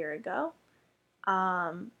a year ago,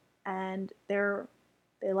 and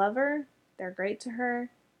they love her. They're great to her.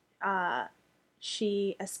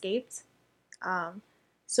 She escaped. Um,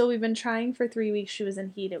 so we've been trying for 3 weeks. She was in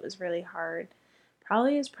heat. It was really hard.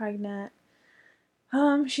 Probably is pregnant.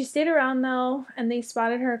 She stayed around though, and they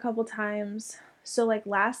spotted her a couple times. So like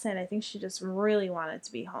last night, I think she just really wanted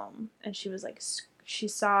to be home, and she was like, she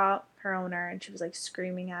saw her owner, and she was like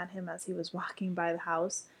screaming at him as he was walking by the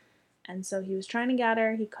house. And so he was trying to get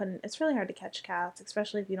her. He couldn't. It's really hard to catch cats,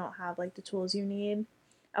 especially if you don't have like the tools you need.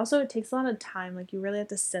 Also, it takes a lot of time. Like you really have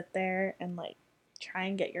to sit there and like try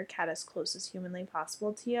and get your cat as close as humanly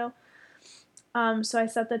possible to you. So I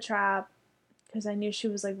set the trap because I knew she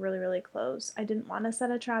was like really, really close. I didn't want to set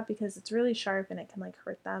a trap because it's really sharp and it can like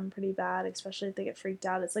hurt them pretty bad, especially if they get freaked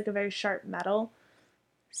out. It's like a very sharp metal.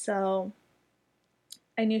 So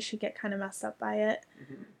I knew she'd get kind of messed up by it.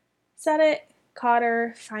 Mm-hmm. Set it, caught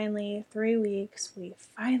her, finally, 3 weeks. We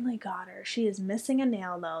finally got her. She is missing a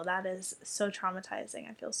nail though. That is so traumatizing.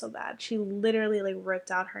 I feel so bad. She literally like ripped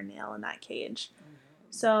out her nail in that cage.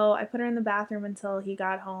 So I put her in the bathroom until he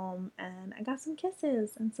got home, and I got some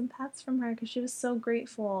kisses and some pets from her because she was so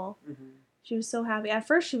grateful. Mm-hmm. She was so happy. At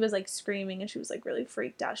first, she was like screaming and she was like really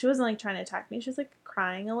freaked out. She wasn't like trying to attack me. She was like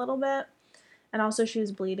crying a little bit, and also she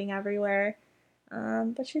was bleeding everywhere.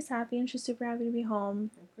 But she's happy and she's super happy to be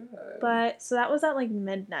home. Okay. But so that was at like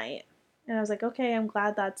midnight, and I was like, okay, I'm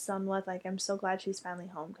glad that's done with. Like, I'm so glad she's finally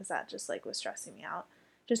home because that just like was stressing me out,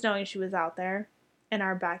 just knowing she was out there in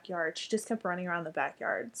our backyard. She just kept running around the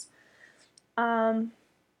backyards. And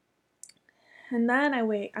then I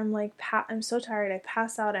wait. I'm like, I'm so tired. I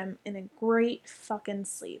pass out. I'm in a great fucking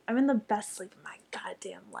sleep. I'm in the best sleep of my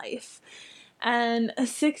goddamn life. And at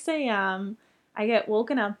 6 a.m., I get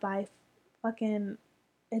woken up by fucking,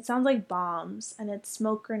 it sounds like bombs, and it's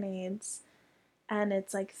smoke grenades, and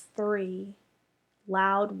it's like 3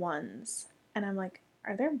 loud ones. And I'm like,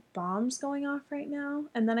 are there bombs going off right now?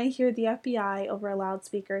 And then I hear the FBI over a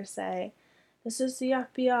loudspeaker say, this is the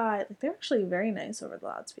FBI. Like, they're actually very nice over the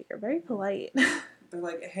loudspeaker, very polite. They're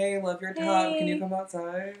like, hey, love your top. Can you come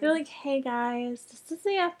outside? They're like, hey guys, this is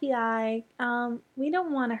the FBI. We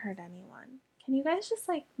don't want to hurt anyone. Can you guys just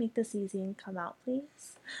like make this easy and come out,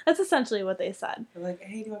 please? That's essentially what they said. They're like,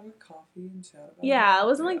 hey, do you want a coffee and chat about it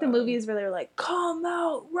wasn't like the movies where they're like, come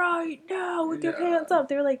out right now with your hands up.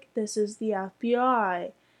 They were like, this is the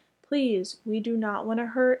FBI. Please, we do not want to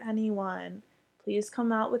hurt anyone. Please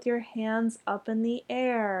come out with your hands up in the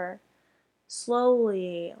air.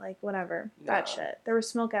 Slowly, like whatever. That shit. There was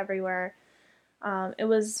smoke everywhere. It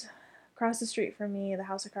was across the street from me, the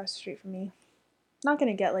house across the street from me. Not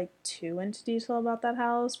gonna get like too into detail about that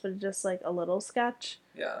house, but just like a little sketch.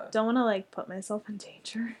 Yeah. Don't want to like put myself in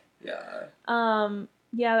danger. Yeah.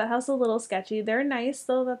 Yeah, that house is a little sketchy. They're nice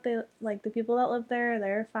though, that they like the people that live there,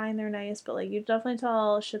 they're fine, they're nice, but like you definitely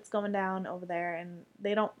tell shit's going down over there, and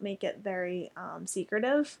they don't make it very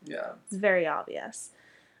secretive. Yeah. It's very obvious.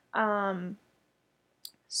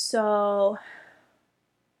 So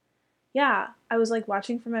yeah, I was like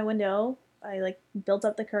watching from my window. I like built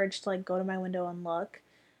up the courage to like go to my window and look,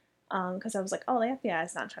 because I was like, oh, the FBI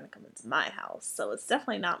is not trying to come into my house, so it's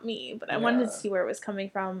definitely not me. But I wanted to see where it was coming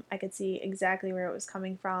from. I could see exactly where it was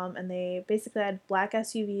coming from, and they basically had black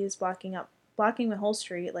SUVs blocking the whole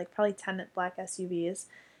street, like probably 10 black SUVs.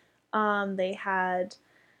 They had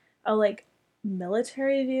a like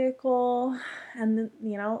military vehicle, and then,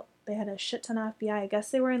 they had a shit ton of FBI. I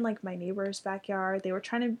guess they were in like my neighbor's backyard. They were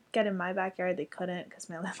trying to get in my backyard. They couldn't because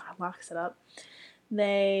my landlord locks it up.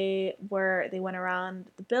 They went around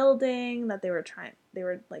the building that they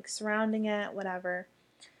were like surrounding it, whatever.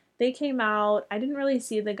 They came out. I didn't really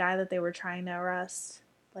see the guy that they were trying to arrest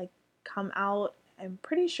like come out. I'm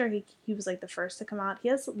pretty sure he was like the first to come out. He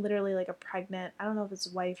has literally like a pregnant, I don't know if it's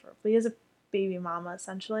his wife but he has a baby mama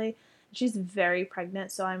essentially. She's very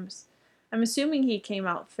pregnant, so I'm assuming he came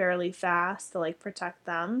out fairly fast to like protect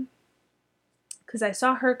them, because I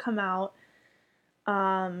saw her come out,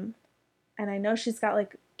 and I know she's got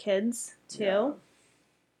like kids too. Yeah.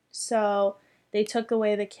 So they took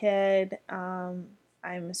away the kid. I'm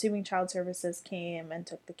assuming child services came and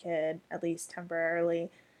took the kid, at least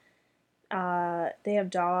temporarily. They have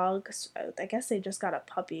dogs. I guess they just got a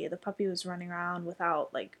puppy. The puppy was running around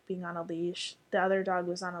without like being on a leash. The other dog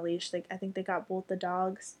was on a leash. I think they got both the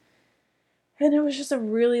dogs. And it was just a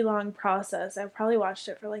really long process. I probably watched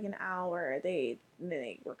it for like an hour. They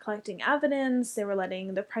were collecting evidence. They were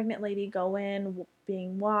letting the pregnant lady go in,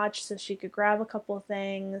 being watched so she could grab a couple of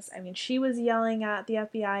things. I mean, she was yelling at the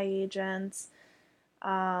FBI agents.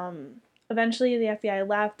 Eventually, the FBI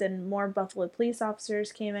left and more Buffalo police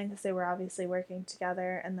officers came in because they were obviously working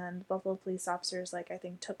together. And then the Buffalo police officers, like, I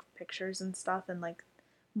think took pictures and stuff and like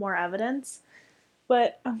more evidence.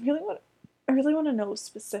 But I really want I really want to know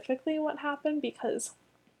specifically what happened because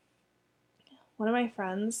one of my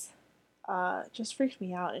friends just freaked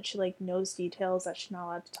me out, and she like knows details that she's not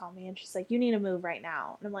allowed to tell me, and she's like, "You need to move right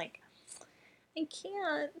now," and I'm like, "I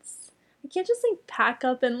can't. I can't just like pack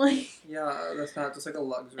up and like." Yeah, that's not just like a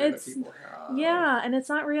luxury that It's people have. yeah, and it's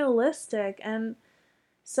not realistic, and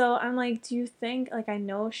so I'm like, do you think like I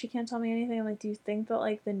know she can't tell me anything? I'm like, do you think that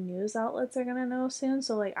like the news outlets are gonna know soon?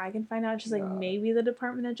 So like I can find out. She's like, Yeah. maybe the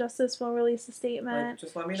Department of Justice will release a Like, statement.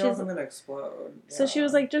 just let me know if She's I'm gonna explode. so she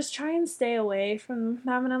was Yeah. like, just try and stay away from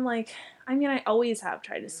them. And I'm like, I mean, I always have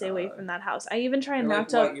tried to stay away Yeah. from that house. I even try You're not like,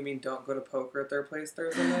 to. what? You mean don't go to poker at their place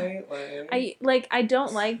Thursday night? I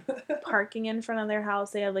don't like parking in front of their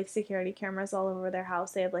house. They have like security cameras all over their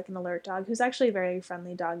house. They have like an alert dog who's actually a very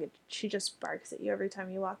friendly dog. She just barks at you every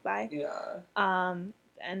time you walk by. Yeah.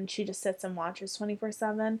 And she just sits and watches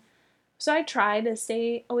 24/7. So I try to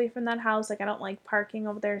stay away from that house. Like I don't like parking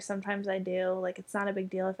over there. Sometimes I do. Like it's not a big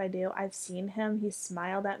deal if I do. I've seen him. He's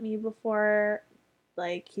smiled at me before.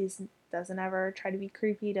 Like he's doesn't ever try to be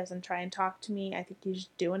creepy, doesn't try and talk to me. I think he's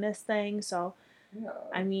doing his thing. So Yeah.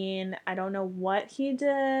 I mean, I don't know what he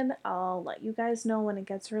did. I'll let you guys know when it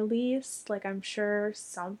gets released. Like I'm sure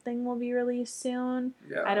something will be released soon.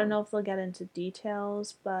 I Yeah. don't know if they'll get into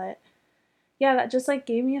details, but yeah, that just like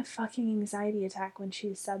gave me a fucking anxiety attack when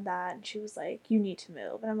she said that. And she was like, "You need to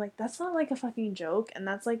move." And I'm like, "That's not like a fucking joke." And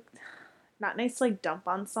that's like not nice to like dump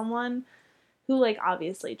on someone who like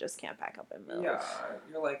obviously just can't pack up and Yeah. move.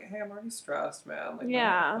 You're like, hey, I'm already stressed, man. Like, not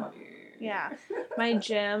Yeah. funny. Yeah. My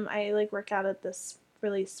gym, I like work out at this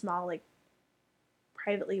really small like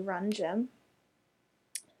privately run gym.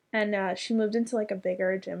 And she moved into like a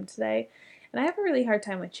bigger gym today. And I have a really hard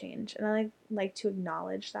time with change. And I like to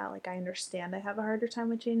acknowledge that. Like I understand I have a harder time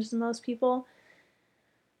with change than most people.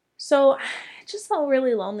 So it just felt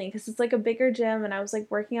really lonely because it's like a bigger gym and I was like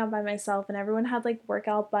working out by myself and everyone had like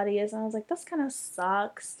workout buddies and I was like, this kind of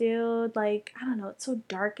sucks, dude. Like, I don't know, it's so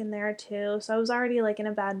dark in there too. So I was already like in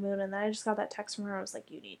a bad mood and then I just got that text from her. I was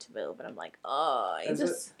like, you need to move. And I'm like, oh, I Is it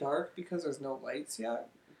just. dark because there's no lights yet?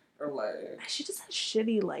 Or like, She just has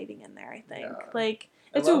shitty lighting in there, I think. yeah. Like,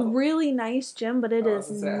 I it's a love, really nice gym, but it I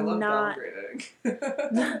was is gonna say, I love not.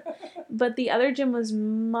 downgrading. But the other gym was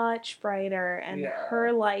much brighter and Yeah.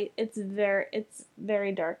 her light it's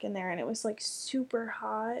very dark in there and it was like super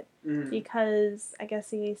hot Mm. because I guess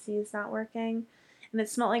the AC is not working and it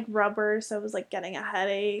smelled like rubber so I was like getting a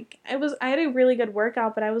headache. I had a really good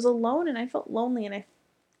workout but I was alone and I felt lonely and I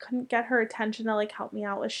couldn't get her attention to like help me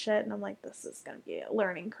out with shit and I'm like this is going to be a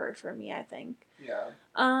learning curve for me, I think. Yeah.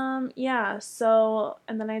 Yeah, so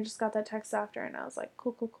and then I just got that text after and I was like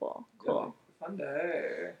cool. Yo, fun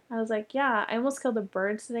day. I was like, yeah, I almost killed a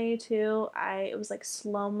bird today too. It was like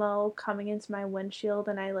slow mo coming into my windshield,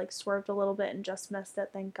 and I like swerved a little bit and just missed it.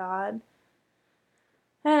 Thank God.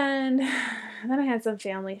 And then I had some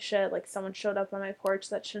family shit. Like someone showed up on my porch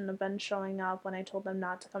that shouldn't have been showing up when I told them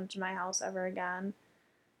not to come to my house ever again.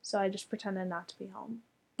 So I just pretended not to be home.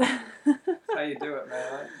 That's how you do it,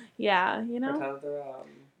 man. Yeah, Pretend they're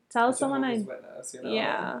tell a someone Jehovah's I. Witness, you know?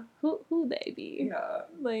 Yeah, who they be? Yeah.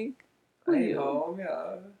 Like I who ain't you? home,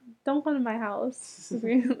 yeah. Don't come to my house.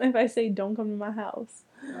 If I say don't come to my house.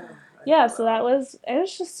 Oh, I Yeah, don't so that know. was it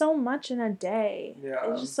was just so much in a day. It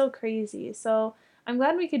was Yeah. just so crazy. So I'm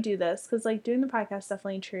glad we could do this because like doing the podcast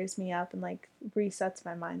definitely cheers me up and like resets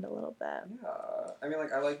my mind a little bit. Yeah. I mean,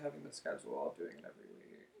 like, I like having the schedule of doing it every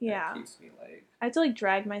week. It Yeah, keeps me, like, I had to like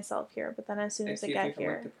drag myself here, but then as soon it as I keeps me get from,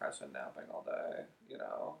 like, here, depression napping all day, you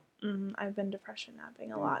know? I've been depression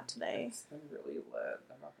napping a lot today. It's been really lit,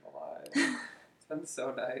 I'm not gonna lie. It's been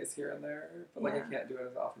so nice here and there, but, like, I Yeah, can't do it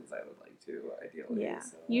as often as I would like to, ideally, yeah.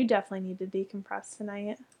 so. You definitely need to decompress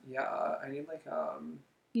tonight. Yeah, I need, like,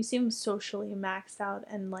 You seem socially maxed out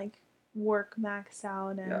and like work maxed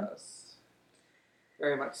out and yes.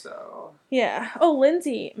 Very much so. yeah. Oh,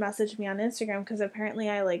 Lindsay messaged me on Instagram because apparently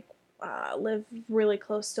I like live really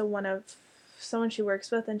close to someone she works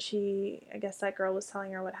with, and I guess that girl was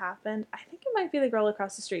telling her what happened. I think it might be the girl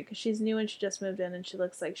across the street because she's new and she just moved in, and she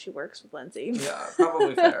looks like she works with Lindsay. Yeah,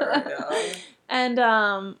 probably fair, yeah.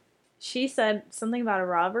 And she said something about a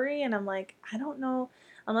robbery, and I'm like, I don't know,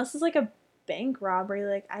 unless it's like a bank robbery.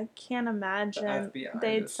 Like I can't The imagine FBI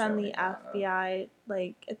they'd just send the showing up. FBI.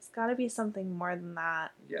 Like it's got to be something more than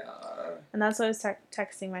that. Yeah. And that's what I was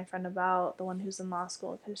texting my friend about, the one who's in law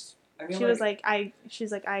school, because I mean, like,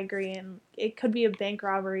 she's like, I agree, and it could be a bank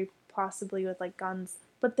robbery, possibly with like guns.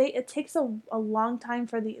 But it takes a long time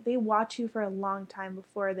they watch you for a long time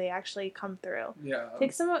before they actually come through. yeah. It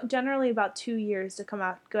takes them generally about 2 years to come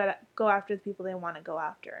out go after the people they want to go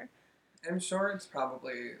after. I'm sure it's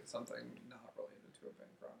probably something not related to a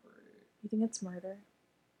bank robbery. You think it's murder?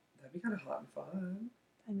 That'd be kind of hot and fun.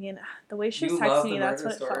 I mean, the way she was You texting love me, the that's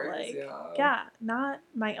murder what it felt stories, like. yeah. Yeah, not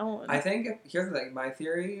my own. I think, here's the thing, my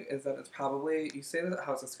theory is that it's probably, you say that the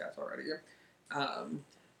house is sketch already.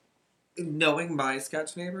 Knowing my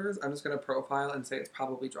sketch neighbors, I'm just going to profile and say it's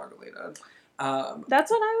probably drug related.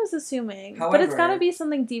 That's what I was assuming. However, but it's got to be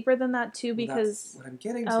something deeper than that, too, because... That's what I'm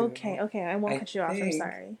getting to. Okay, I won't cut you off, I'm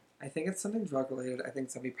sorry. I think it's something drug related. I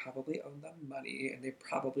think somebody probably owed them money, and they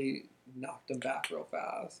probably knocked them back real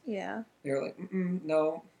fast. Yeah. They were like,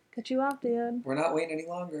 no. Cut you off, dude. We're not waiting any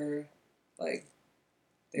longer. Like,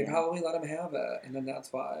 they probably let him have it, and then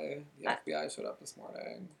that's why the FBI showed up this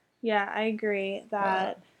morning. Yeah, I agree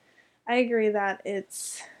that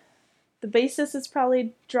it's the basis is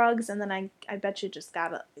probably drugs, and then I bet you it's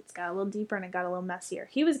got a little deeper and it got a little messier.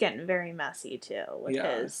 He was getting very messy too with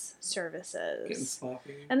his services. Getting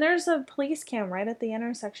sloppy. And there's a police cam right at the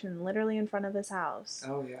intersection, literally in front of his house.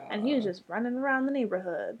 Oh yeah. And he was just running around the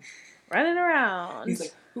neighborhood. Running around. He's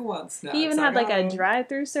like, who wants snacks? He even had like a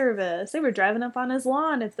drive-through service. They were driving up on his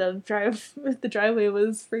lawn if the driveway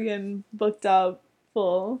was freaking booked up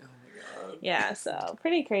full. Oh my god. Yeah, so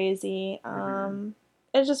pretty crazy.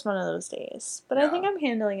 It's just one of those days. But I think I'm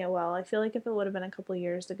handling it well. I feel like if it would have been a couple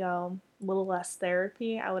years ago, a little less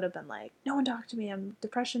therapy, I would have been like, no one talk to me. I'm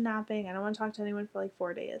depression napping. I don't want to talk to anyone for like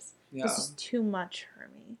 4 days. Yeah. This is too much for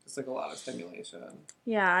me. It's like a lot of stimulation.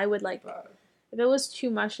 Yeah, I would like... If it was too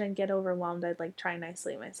much and I'd get overwhelmed, I'd like try and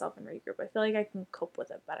isolate myself and regroup. I feel like I can cope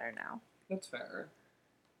with it better now. That's fair.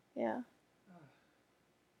 Yeah.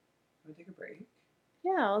 Want to take a break?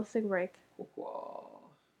 Yeah, let's take a break. Cool.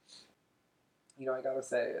 You know, I gotta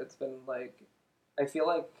say, it's been like, I feel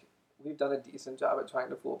like we've done a decent job at trying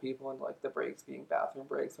to fool people into like the breaks being bathroom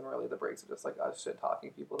breaks when really the breaks are just like us shit talking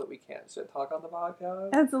people that we can't shit talk on the podcast.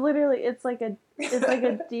 It's literally, it's like a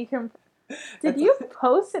decomp. Did you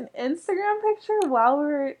post an Instagram picture while we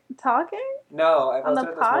were talking? No, I posted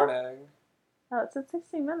it this morning. Oh, it said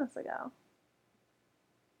 16 minutes ago.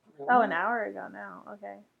 Really? Oh, an hour ago now.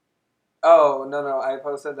 Okay. Oh, no. I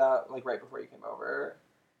posted that like right before you came over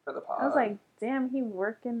for the pod. I was like, damn, he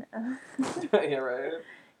working. Yeah, right?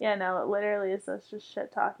 Yeah, no, it literally is us just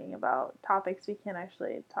shit talking about topics we can't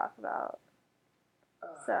actually talk about.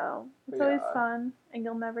 So, it's always fun, and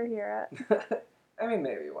you'll never hear it. I mean,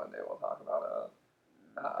 maybe one day we'll talk about it.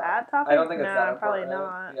 That topic? I don't think it's that important. Probably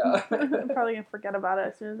not. Yeah. I'm probably going to forget about it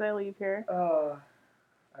as soon as I leave here. All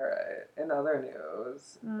right. In other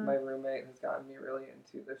news, my roommate has gotten me really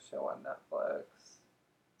into this show on Netflix.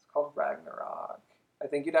 It's called Ragnarok. I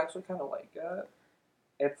think you'd actually kind of like it.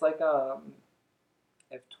 It's like,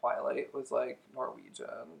 if Twilight was like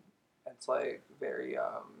Norwegian. It's like very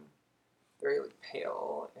like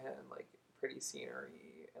pale and like pretty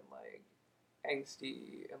scenery and like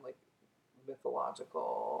angsty and like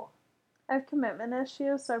mythological. I have commitment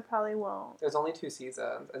issues, so I probably won't. There's only 2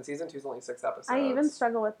 seasons, and season 2 is only 6 episodes. I even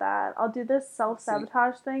struggle with that. I'll do this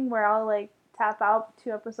self-sabotage thing where I'll like tap out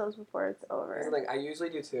 2 episodes before it's over. Here's the thing, I usually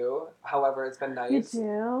do too. However, it's been nice. You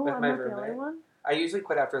do? With I'm my not roommate. the only one? I usually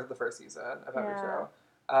quit after the first season of every show.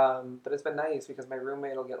 But it's been nice because my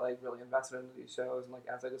roommate will get like really invested into these shows, and like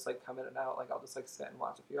as I just like come in and out, like I'll just like sit and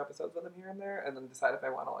watch a few episodes with him here and there, and then decide if I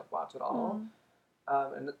want to like watch it all.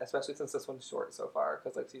 And especially since this one's short so far,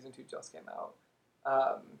 because like season 2 just came out,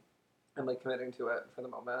 I'm like committing to it for the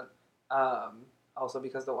moment. Also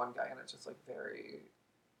because the one guy in it's just like very,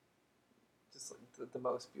 just like the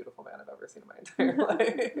most beautiful man I've ever seen in my entire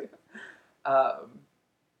life.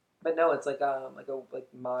 But no, it's like a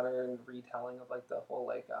modern retelling of like the whole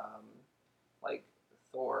like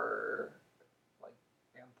Thor like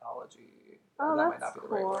anthology. Oh, that that's might not be the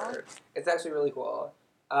cool. right word. It's actually really cool.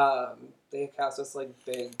 They cast this like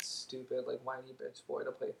big, stupid, like whiny bitch boy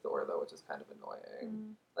to play Thor though, which is kind of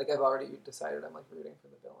annoying. Like I've already decided I'm like rooting for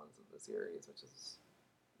the villains of the series, which is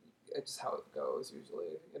it's just how it goes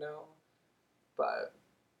usually, you know. But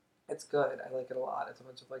it's good. I like it a lot. It's a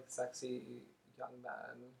bunch of like sexy young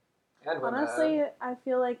men. And women. Honestly, I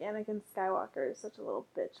feel like Anakin Skywalker is such a little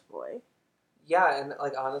bitch boy. Yeah, and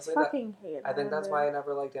like honestly, fucking hate him. I think that's why I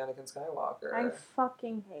never liked Anakin Skywalker. I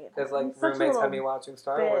fucking hate him. Because like roommates had me watching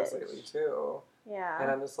Star Wars lately too. Yeah. And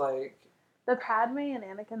I'm just like the Padme and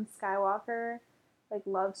Anakin Skywalker like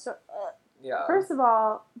love story. Yeah. First of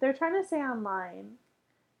all, they're trying to say online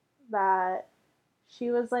that she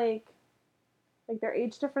was like their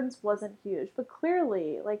age difference wasn't huge, but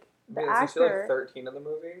clearly like the actor. Is she like 13 in the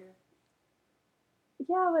movie?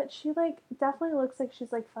 Yeah, but she like definitely looks like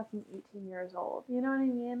she's like fucking 18 years old. You know what I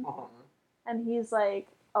mean? And he's like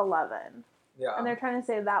 11. Yeah. And they're trying to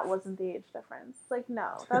say that wasn't the age difference. It's like,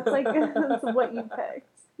 no, that's like that's what you picked.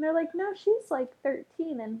 And they're like, no, she's like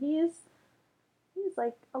 13 and he's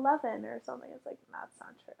like 11 or something. It's like, that's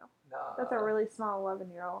not true. Nah. That's a really small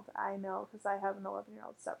 11-year-old. I know because I have an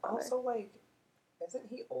 11-year-old stepbrother. Also, like, isn't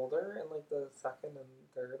he older in like the second and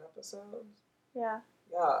third episodes? Yeah.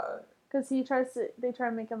 Yeah. Because they try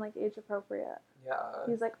to make him like age appropriate. Yeah.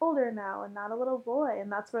 He's like older now and not a little boy,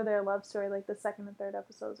 and that's where their love story, like the second and third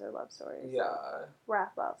episodes, are love stories. Yeah. Like,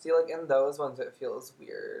 wrap up. See, like in those ones, it feels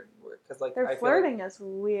weird because like their I flirting feel like is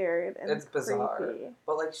weird and it's bizarre. creepy.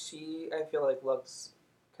 But like I feel like looks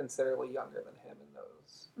considerably younger than him in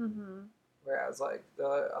those. Mm-hmm. Whereas like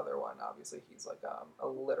the other one, obviously he's like a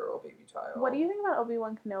literal baby child. What do you think about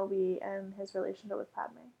Obi-Wan Kenobi and his relationship with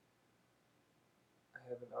Padme? I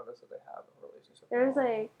haven't noticed that they have a relationship. There's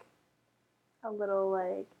like a little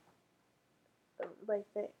like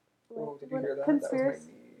they Oh, did you hear that?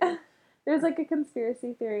 conspiracy. That was my knee. There's like a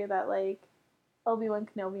conspiracy theory that like Obi-Wan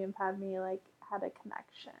Kenobi and Padme like had a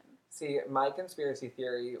connection. See, my conspiracy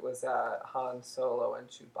theory was that Han Solo and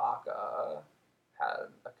Chewbacca had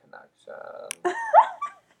a connection.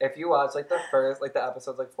 If you watch like the first, like the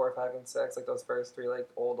episodes like 4, 5, and 6, like those first 3 like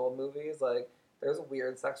old movies, like there's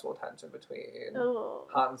weird sexual tension between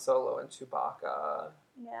Han Solo and Chewbacca.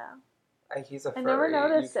 Yeah. He's a furry. I never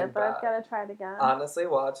noticed it, but I've got to try it again. Honestly,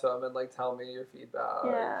 watch them and like tell me your feedback.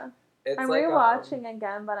 Yeah. It's I'm like, rewatching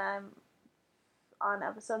again, but I'm on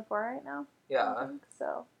episode 4 right now. Yeah. I think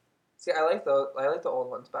so. See, I like the old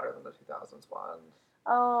ones better than the 2000s ones.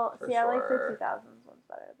 Oh, see, sure. I like the 2000s ones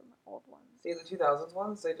better than the old ones. See, the 2000s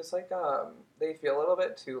ones, they just like they feel a little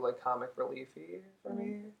bit too like comic reliefy for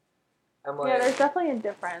me. I'm like, yeah, there's definitely a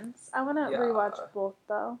difference. I want to rewatch both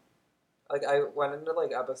though. Like I went into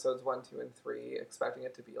like episodes 1, 2, and 3 expecting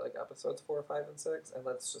it to be like episodes 4, 5, and 6, and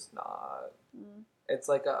that's just not. It's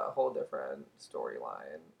like a whole different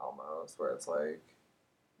storyline almost, where it's like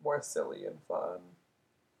more silly and fun.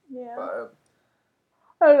 Yeah. But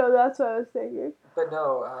I don't know. That's what I was thinking. But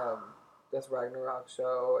no, this Ragnarok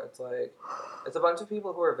show, it's a bunch of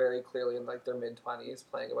people who are very clearly in like their mid-20s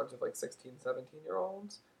playing a bunch of like 16,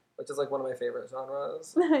 17-year-olds, which is like one of my favorite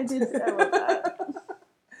genres. I do too. I love that.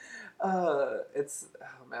 It's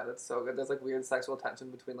so good. There's like weird sexual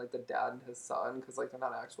tension between like the dad and his son because like they're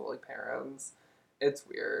not actual like parents. It's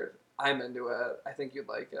weird. I'm into it. I think you'd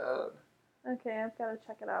like it. Okay, I've got to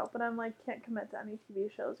check it out, but I'm like can't commit to any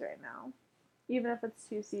TV shows right now. Even if it's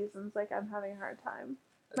 2 seasons, like I'm having a hard time.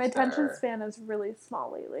 My attention span is really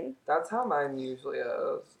small lately. That's how mine usually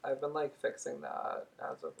is. I've been like fixing that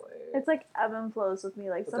as of late. It's like ebb and flows with me.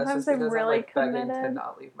 Like but sometimes I'm really like, committed. Begging to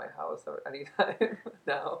not leave my house anytime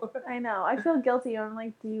now. I know. I feel guilty. I'm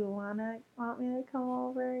like, do you want me to come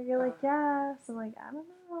over? You're like, yes. I'm like, I don't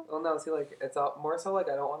know. Well, no. See, like it's more so like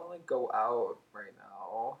I don't want to like go out right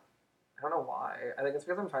now. I don't know why. I think it's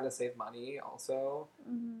because I'm trying to save money also.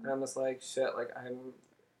 Mm-hmm. And I'm just like, shit, like I'm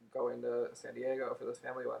going to San Diego for this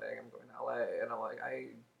family wedding. I'm going to LA. And I'm like, I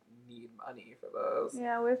need money for this.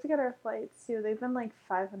 Yeah, we have to get our flights too. They've been like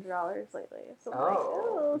 $500 lately. So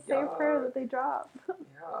I'm like, say a prayer that they drop.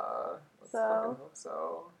 Yeah. Let's fucking hope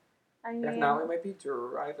so. I mean, if not, we might be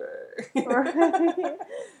driving. Right.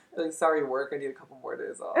 Like, sorry, work. I need a couple more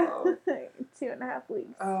days off. 2.5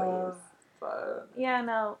 weeks, please. But yeah,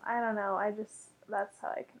 no, I don't know. That's how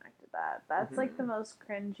I connected that. That's like the most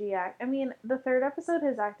cringy act. I mean, the third episode,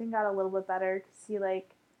 his acting got a little bit better because he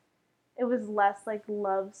like, it was less like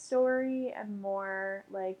love story and more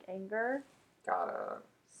like anger. Got it.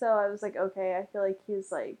 So I was like, okay, I feel like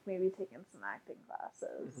he's like maybe taking some acting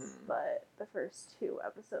classes. Mm-hmm. But the first 2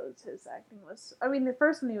 episodes, his acting was, I mean, the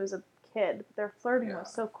first one he was a kid, but their flirting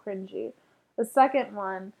was so cringy. The second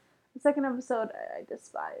episode, I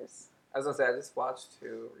despise. I was gonna say I just watched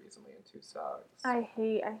 2 recently and 2 sucks. I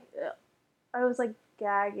was like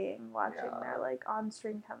gagging watching their like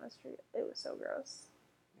on-screen chemistry. It was so gross.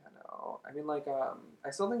 Yeah, no. I mean, like, I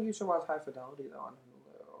still think you should watch High Fidelity though on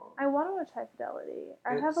Hulu. I want to watch High Fidelity.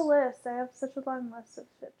 I have a list. I have such a long list of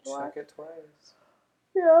shit to watch. Check it twice.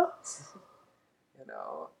 Yeah. You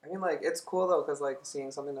know, I mean, like, it's cool though because like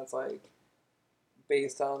seeing something that's like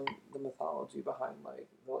based on the mythology behind like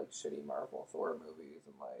the like shitty Marvel Thor movies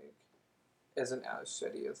and like isn't as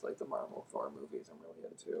shitty as like the Marvel Thor movies I'm really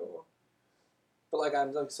into. But like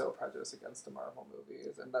I'm like so prejudiced against the Marvel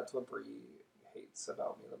movies, and that's what Brie hates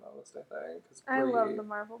about me the most. I think because I love the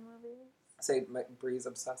Marvel movies. Say Brie's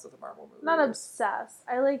obsessed with the Marvel movies. Not obsessed.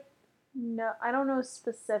 I like I don't know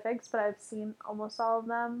specifics, but I've seen almost all of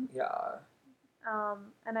them. Yeah.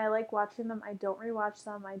 And I like watching them. I don't rewatch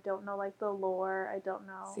them. I don't know like the lore. I don't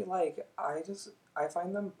know. See, like I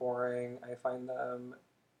find them boring. I find them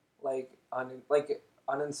like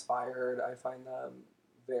uninspired. I find them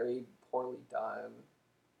very poorly done.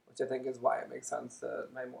 which I think is why it makes sense that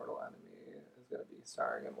my mortal enemy is going to be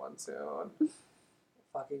starring in one soon.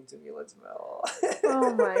 Fucking Jamila Jamil.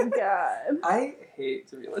 Oh my god. I hate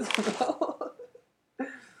Jamila Jamil.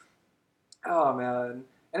 Oh man,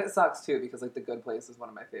 and it sucks too because like The Good Place is one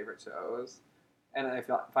of my favorite shows, and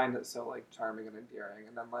find it so like charming and endearing.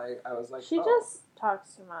 And then like I was like, She just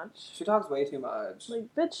talks too much. She talks way too much.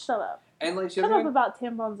 Like, bitch, shut up. And like shut up about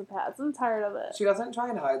tampons and pads. I'm tired of it. She doesn't try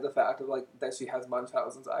and hide the fact of like that she has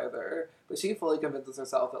Munchausen's either, but she fully convinces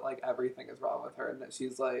herself that like everything is wrong with her and that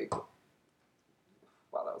she's like,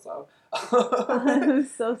 wow, that was loud. I'm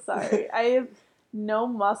so sorry. I have no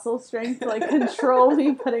muscle strength to like control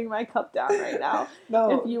me putting my cup down right now.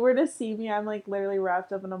 No. If you were to see me, I'm like literally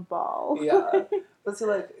wrapped up in a ball. Yeah. But see,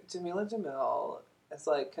 like, Jamila Jamil has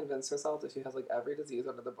like convinced herself that she has like every disease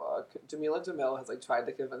under the book. Jamila Jamil has like tried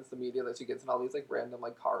to convince the media that she gets in all these like random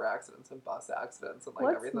like car accidents and bus accidents and like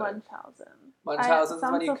What's everything. Munchausen? Munchausen is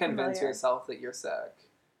when you convince yourself that you're sick.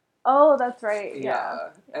 Oh, that's right. Yeah.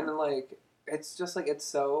 And then like it's just like it's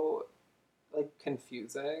so like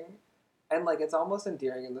confusing. And like it's almost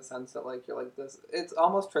endearing in the sense that like you're like this. It's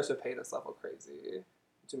almost Trisha Paytas level crazy,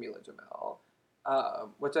 Jamila Jamil,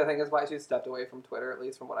 which I think is why she stepped away from Twitter. At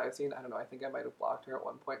least from what I've seen, I don't know. I think I might have blocked her at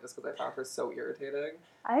one point just because I found her so irritating.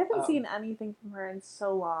 I haven't seen anything from her in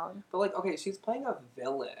so long. But like, okay, she's playing a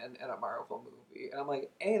villain in a Marvel movie, and I'm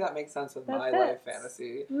like, that makes sense with my life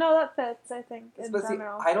fantasy. No, that fits. I think in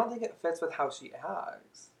general. I don't think it fits with how she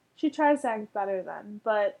acts. She tries to act better then,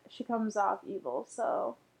 but she comes off evil.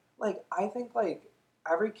 So. Like, I think, like,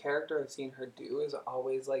 every character I've seen her do is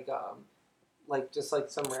always, like, just,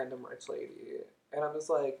 like, some random rich lady. And I'm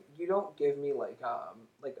just like, you don't give me, like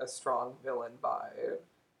a strong villain vibe.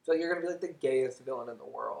 So you're going to be, like, the gayest villain in the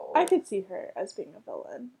world. I could see her as being a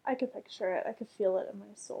villain. I could picture it. I could feel it in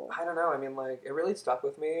my soul. I don't know. I mean, like, it really stuck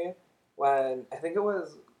with me when, I think it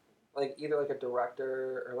was, like, either, like, a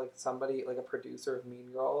director or, like, somebody, like, a producer of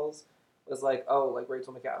Mean Girls was like, oh, like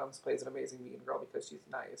Rachel McAdams plays an amazing mean girl because she's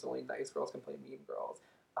nice. Only nice girls can play mean girls.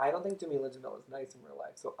 I don't think Jamila Jamil is nice in real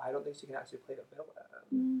life, so I don't think she can actually play a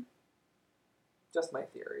villain. Just my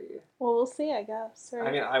theory. Well, we'll see, I guess. Right?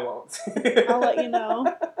 I mean, I won't. I'll let you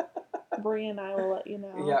know. Brie and I will let you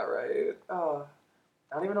know. Yeah, right. Oh,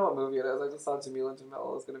 I don't even know what movie it is. I just saw Jamila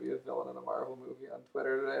Jamil is going to be a villain in a Marvel movie on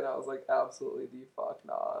Twitter today, and I was like, absolutely the fuck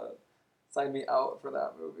not. Sign me out for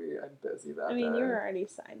that movie. I'm busy that day. I mean, you were already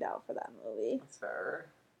signed out for that movie. That's fair.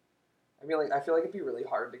 I mean, like, I feel like it'd be really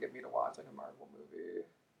hard to get me to watch, like, a Marvel movie.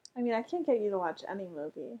 I mean, I can't get you to watch any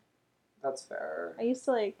movie. That's fair. I used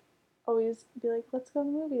to, like, always be like, let's go to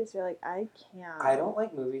the movies. You're like, I can't. I don't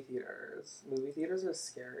like movie theaters. Movie theaters are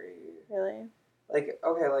scary. Really? Like,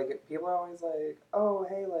 okay, like, people are always like, oh,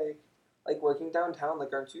 hey, like working downtown,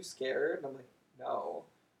 like, aren't you scared? And I'm like, no.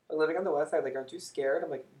 Like, living on the west side, like, aren't you scared? I'm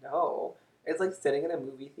like, no. It's like sitting in a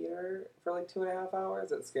movie theater for like 2.5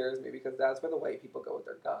 hours. It scares me because that's where the white people go with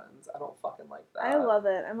their guns. I don't fucking like that. I love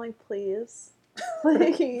it. I'm like, please.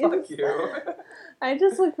 Please. Fuck you. I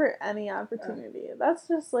just look for any opportunity. That's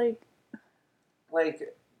just like...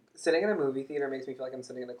 Like, sitting in a movie theater makes me feel like I'm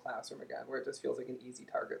sitting in a classroom again, where it just feels like an easy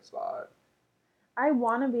target spot. I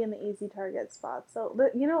want to be in the easy target spot. So,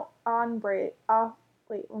 you know, when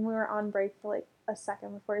we were on break for like a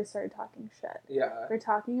second before we started talking shit. Yeah. We were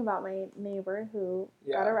talking about my neighbor who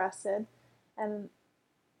got arrested, and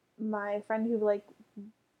my friend who like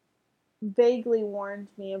vaguely warned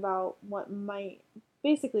me about what might,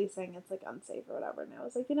 basically saying it's like unsafe or whatever. And I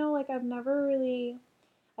was like, you know, like I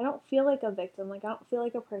don't feel like a victim. Like I don't feel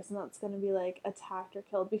like a person that's going to be like attacked or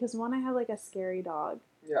killed because one, I have like a scary dog.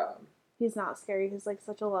 Yeah. He's not scary. He's like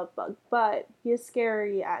such a love bug, but he is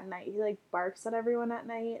scary at night. He like barks at everyone at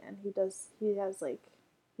night, and he's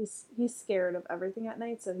scared of everything at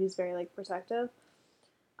night, so he's very like protective.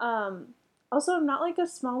 Also, I'm not like a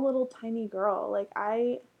small little tiny girl.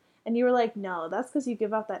 And you were like, no, that's because you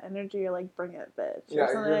give off that energy. You're like, bring it, bitch. Yeah,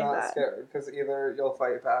 you're like not scared because either you'll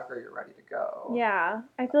fight back or you're ready to go. Yeah,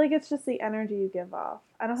 I feel like it's just the energy you give off.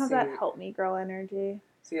 I don't have that help me girl energy.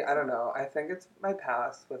 See, I don't know. I think it's my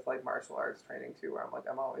past with, like, martial arts training, too, where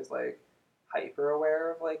I'm always, like, hyper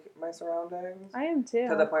aware of, like, my surroundings. I am, too.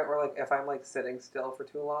 To the point where, like, if I'm, like, sitting still for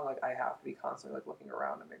too long, like, I have to be constantly, like, looking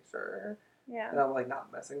around to make sure that I'm, like,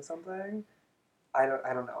 not missing something. I don't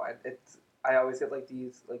know. I always get, like,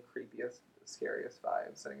 these, like, creepiest, scariest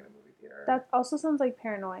vibes sitting in a movie theater. That also sounds like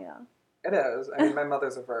paranoia. It is. I mean, my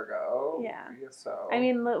mother's a Virgo. Yeah. So. I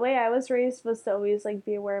mean, the way I was raised was to always like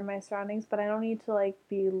be aware of my surroundings, but I don't need to like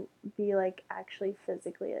be like actually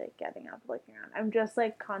physically like getting up, looking around. I'm just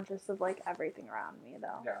like conscious of like everything around me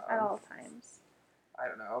though. Yeah. At all times. I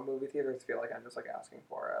don't know. Movie theaters feel like I'm just like asking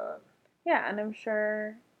for it. Yeah, and I'm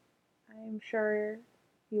sure I'm sure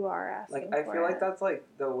you are asking Like, I for feel like it. that's, like,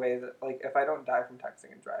 the way that, like, if I don't die from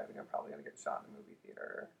texting and driving, I'm probably going to get shot in a movie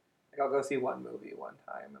theater. Like, I'll go see one movie one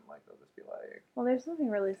time, and, like, they'll just be like, Well, there's nothing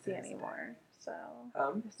really to see today's the day. anymore, so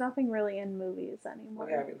Um, there's nothing really in movies anymore. Well,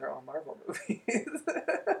 yeah, I mean, they're all Marvel movies.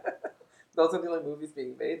 Those are the only movies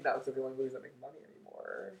being made now, so they're the only movies that make money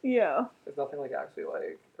anymore. Yeah. There's nothing, like, actually,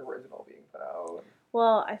 like, original being put out.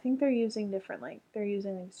 Well, I think they're using different, like, they're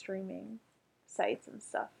using, like, streaming sites and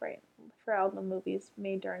stuff, right? For all the movies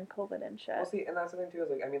made during COVID and shit. Well, see, and that's the thing, too, is,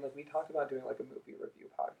 like, I mean, like, we talked about doing, like, a movie review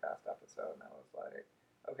podcast episode, and I was like,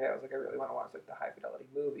 okay, I was like, I really want to watch, like, the High Fidelity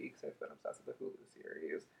movie, because I've been obsessed with the Hulu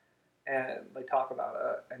series, and, like, talk about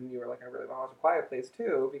it, and you were like, I really want to watch A Quiet Place,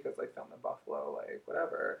 too, because, like, filmed in Buffalo, like,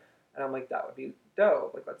 whatever, and I'm like, that would be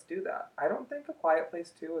dope, like, let's do that. I don't think A Quiet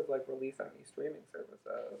Place 2 is, like, released on any streaming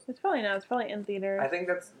services. It's probably not. It's probably in theaters. I think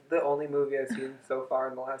that's the only movie I've seen so far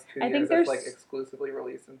in the last 2 I years think that's, there's- like, exclusively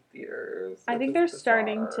released in theaters. I think which they're is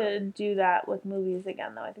starting bizarre. to do that with movies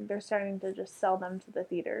again, though. I think they're starting to just sell them to the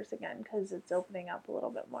theaters again because it's opening up a little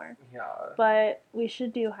bit more. Yeah. But we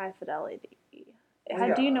should do High Fidelity.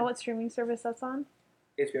 Well, Do you yeah. know what streaming service that's on?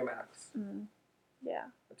 HBO Max. Yeah.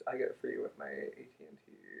 Which I get free with my AT&T.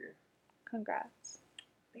 Congrats.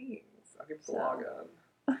 Thanks. I'll give it the So. login.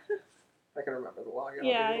 I can remember the login.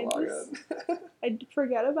 Yeah, I'll give you the login. I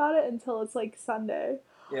forget about it until it's like Sunday.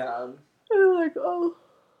 Yeah. And I'm like, oh.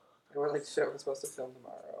 And we're like, shit, we're supposed to film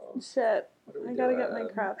tomorrow. Shit. What are we I gotta doing? get my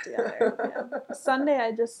crap together. Yeah. Sunday,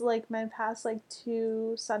 I just, like, my past, like,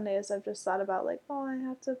 2 Sundays, I've just thought about, like, oh, I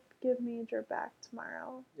have to give Major back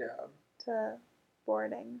tomorrow Yeah. to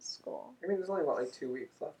boarding school. I mean, there's only, what, like 2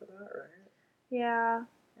 weeks left of that, right? Yeah.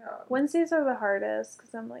 Yeah. Wednesdays are the hardest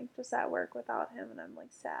because I'm, like, just at work without him and I'm, like,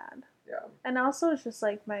 sad. Yeah. And also, it's just,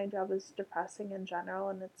 like, my job is depressing in general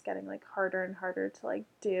and it's getting, like, harder and harder to, like,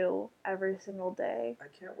 do every single day. I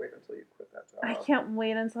can't wait until you quit that job. I can't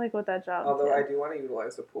wait until I quit that job. Although too. I do want to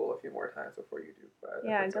utilize the pool a few more times before you do quit.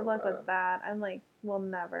 Yeah, good luck with that. I'm, like, will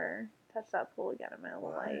never touch that pool again in my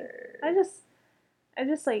life. I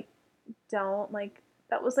just, like, don't, like,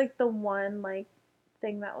 that was, like, the one, like,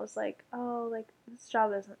 thing that was, like, oh, like, this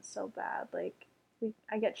job isn't so bad. Like,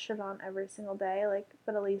 I get shit on every single day, like,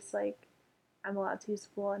 but at least, like, I'm allowed to use the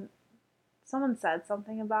pool, and someone said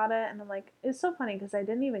something about it, and I'm like, it's so funny, because I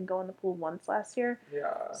didn't even go in the pool once last year.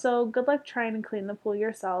 Yeah. So, good luck trying to clean the pool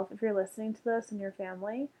yourself. If you're listening to this and your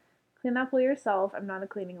family, clean that pool yourself. I'm not a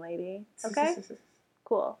cleaning lady, okay?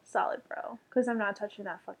 Cool. Solid, bro. Because I'm not touching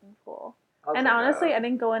that fucking pool. And honestly, I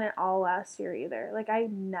didn't go in it all last year either. Like, I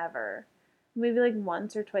never. Maybe, like,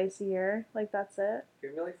 once or twice a year. Like, that's it.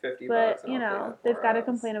 Give me, like, $50 But, and you I'll clean know, it they've for got to us.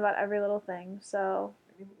 complain about every little thing, so.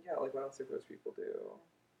 I mean, yeah, like, what else do those people do?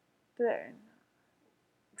 There.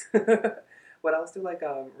 What else do, like,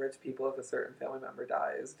 rich people, if a certain family member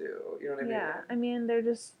dies, do? You know what I mean? Yeah, I mean, they're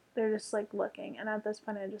just like looking, and at this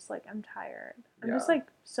point, I'm tired. I'm just Yeah. like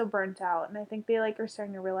so burnt out, and I think they like are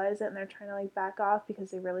starting to realize it, and they're trying to like back off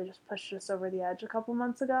because they really just pushed us over the edge a couple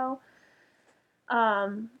months ago.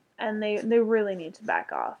 And they really need to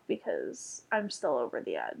back off because I'm still over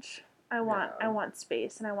the edge. I want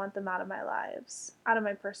space, and I want them out of my lives, out of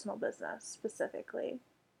my personal business specifically.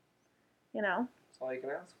 You know? That's all you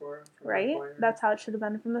can ask for. Right? That's how it should have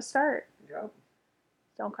been from the start. Yep.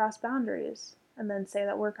 Don't cross boundaries. And then say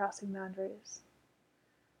that we're crossing boundaries.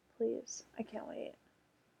 Please. I can't wait.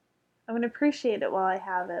 I'm going to appreciate it while I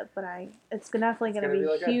have it, but it's definitely going to be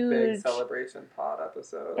like huge. A big celebration pod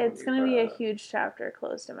episode. It's going to be a huge chapter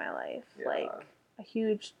closed in my life. Yeah. Like, a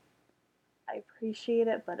huge... I appreciate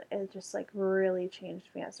it, but it just, like, really changed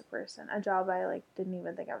me as a person. A job I, like, didn't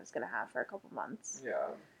even think I was going to have for a couple months. Yeah.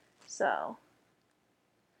 So...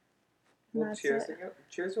 Well, cheers to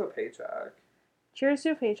a paycheck. Cheers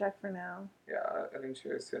to a paycheck for now. Yeah, and then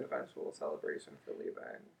cheers to an eventual celebration for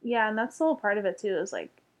leaving. Yeah, and that's the whole part of it too. Is like,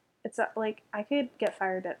 it's like I could get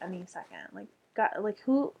fired at any second.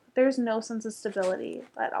 There's no sense of stability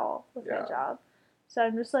at all with my job. So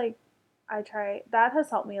I'm just like, that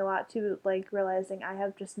has helped me a lot too. Like realizing I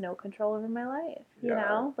have just no control over my life. You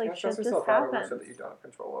know, like shit just happens. Shit that you don't have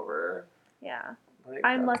control over. Yeah. Like,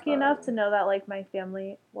 I'm lucky enough to know that, like, my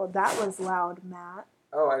family... Well, that was loud, Matt.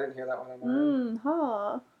 Oh, I didn't hear that one on mine.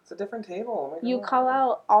 Huh. It's a different table. Oh my God. You call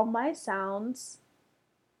out all my sounds.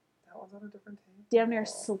 That was on a different table. Damn near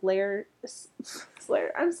Slayer.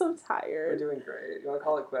 I'm so tired. We're doing great. You want to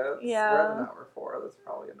call it quits? Yeah. We're at an hour 4. That's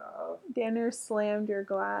probably enough. Damn near slammed your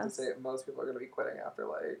glass. To say most people are going to be quitting after,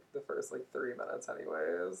 like, the first, like, 3 minutes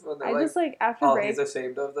anyways. When they're I like, just, like, after all break... he's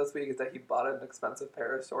ashamed of this week is that he bought an expensive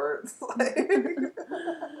pair of shorts. Like...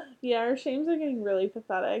 Yeah, our shames are getting really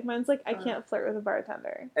pathetic. Mine's like, I can't flirt with a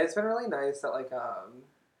bartender. It's been really nice that, like,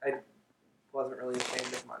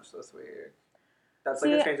 much this week. That's See,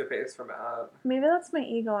 like a change of pace for Matt. Maybe that's my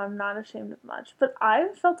ego. I'm not ashamed of much, but I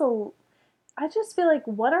just feel like,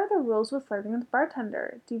 what are the rules with flirting with the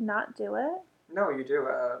bartender? Do you not do it? No, you do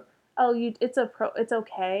it. Oh, it's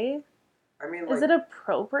okay. I mean, is like, it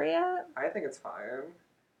appropriate? I think it's fine.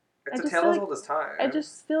 It's I a just tale feel as like old as time. I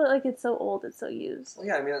just feel like it's so old, it's so used. Well,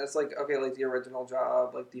 yeah, I mean, it's like, okay, like the original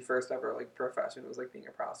job, like the first ever like profession was like being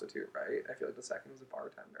a prostitute, right? I feel like the second was a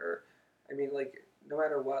bartender. I mean, like, no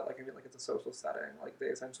matter what, like, I mean, like, it's a social setting. Like, they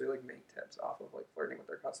essentially like make tips off of like flirting with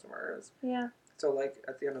their customers. Yeah. So like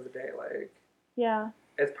at the end of the day, like, Yeah.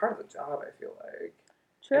 it's part of the job. I feel like.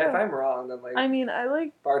 True. And if I'm wrong, then like, I mean, I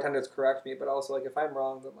like bartenders correct me, but also like if I'm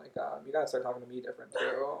wrong, then like you gotta start talking to me different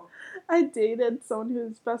too. I dated someone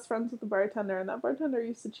who's best friends with the bartender, and that bartender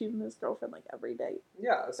used to cheat on his girlfriend like every day.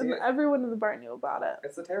 Yeah, see, and everyone in the bar knew about it.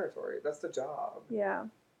 It's the territory. That's the job. Yeah.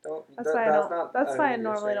 That's why I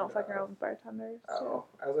normally don't fuck around with bartenders. Oh, too.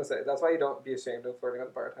 I was gonna say that's why you don't be ashamed of flirting with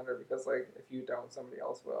a bartender, because like if you don't, somebody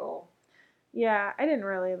else will. Yeah, I didn't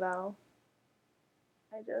really though.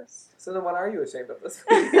 I just. So then, what are you ashamed of this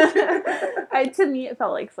week? To me, it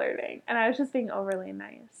felt like flirting, and I was just being overly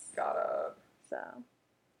nice. Got it. So.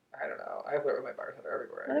 I don't know. I flirt with my bartender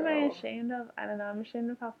everywhere. What am I ashamed of? I don't know. I'm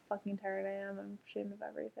ashamed of how fucking tired I am. I'm ashamed of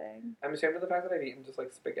everything. I'm ashamed of the fact that I've eaten just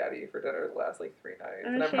like spaghetti for dinner the last like 3 nights,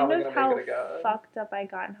 I'm and I'm probably ashamed gonna of how make it again. fucked up I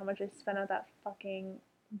got and how much I spent at that fucking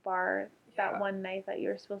bar that one night that you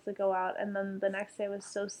were supposed to go out, and then the next day I was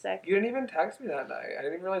so sick. You didn't even text me that night. I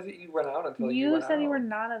didn't even realize that you went out until you went out. You said you were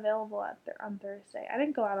not available on Thursday. I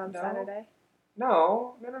didn't go out on Saturday.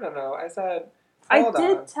 No. I said. I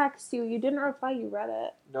did text you. You didn't reply. You read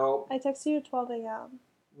it. Nope. I texted you at 12 a.m.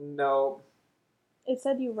 Nope. It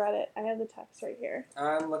said you read it. I have the text right here.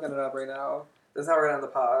 I'm looking it up right now. This is how we're going to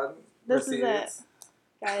end the pod. This is it,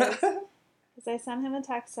 guys. Because I sent him a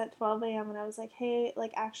text at 12 a.m. and I was like, hey,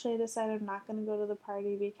 like, actually I decided I'm not going to go to the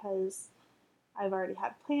party because I've already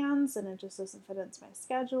had plans and it just doesn't fit into my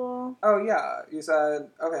schedule. Oh, yeah. You said,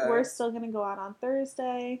 okay. We're still going to go out on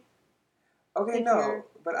Thursday. Okay, no.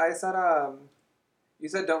 But I said, you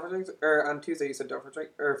said don't for drinks, or on Tuesday you said don't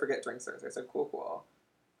forget drinks Thursday. I said cool.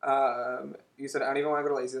 You said I don't even want to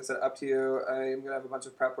go to Lacey's. I said up to you. I'm going to have a bunch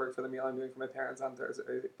of prep work for the meal I'm doing for my parents on Thursday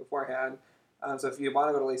beforehand. So if you want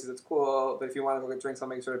to go to Lacey's, it's cool. But if you want to go get drinks, I'll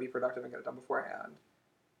make sure to be productive and get it done beforehand.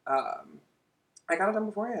 I got it done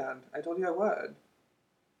beforehand. I told you I would.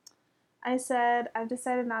 I said I've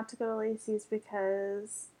decided not to go to Lacey's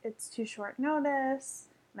because it's too short notice.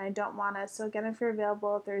 And I don't want to. So again, if you're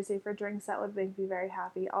available Thursday for drinks, that would make me very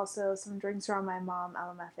happy. Also, some drinks are on my mom,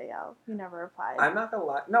 LMFAO. You never replied. I'm not going to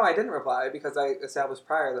lie. No, I didn't reply because I established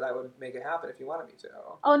prior that I would make it happen if you wanted me to.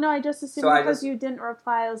 Oh, no, I just assumed because you didn't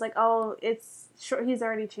reply. I was like, oh, it's short. He's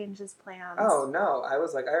already changed his plans. Oh, no. I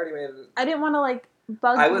was like, I already made it. I didn't want to, like,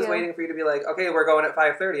 bug you. I was waiting for you to be like, okay, we're going at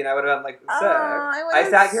 5:30, and I would have been like, sick. I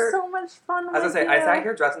sat here. So much fun. I was gonna say, I sat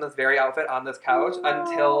here dressed in this very outfit on this couch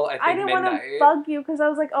until I think midnight. I didn't want to bug you because I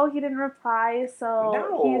was like, oh, he didn't reply, so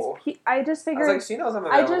no. I just figured. I was like, she knows I'm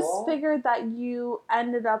available. I just figured that you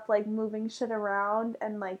ended up like moving shit around,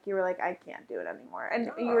 and like you were like, I can't do it anymore, and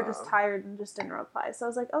you were just tired and just didn't reply. So I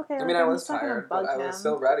was like, okay. I mean, I was tired, but I was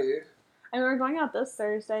still ready. And we were going out this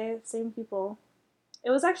Thursday, same people. It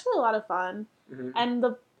was actually a lot of fun, and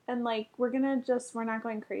like we're not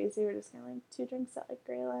going crazy. We're just gonna like 2 drinks at like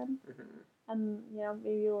Grayland, and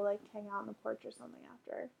maybe we'll like hang out on the porch or something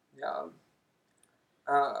after. Yeah.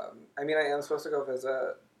 I mean, I am supposed to go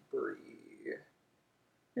visit Bree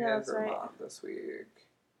in Vermont this week,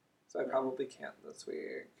 so I probably can't this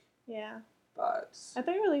week. Yeah. But I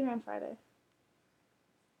thought you were leaving on Friday.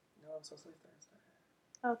 No, I'm supposed to leave Thursday.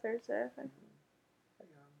 Oh, Thursday. Okay.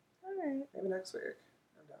 Yeah. All right. Maybe next week.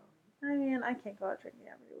 I mean, I can't go out drinking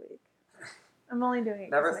every week. I'm only doing it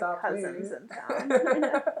because my cousin's in town.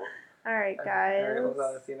 All right, guys. All right,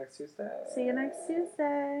 we'll see you next Tuesday. See you next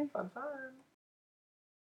Tuesday. Fun.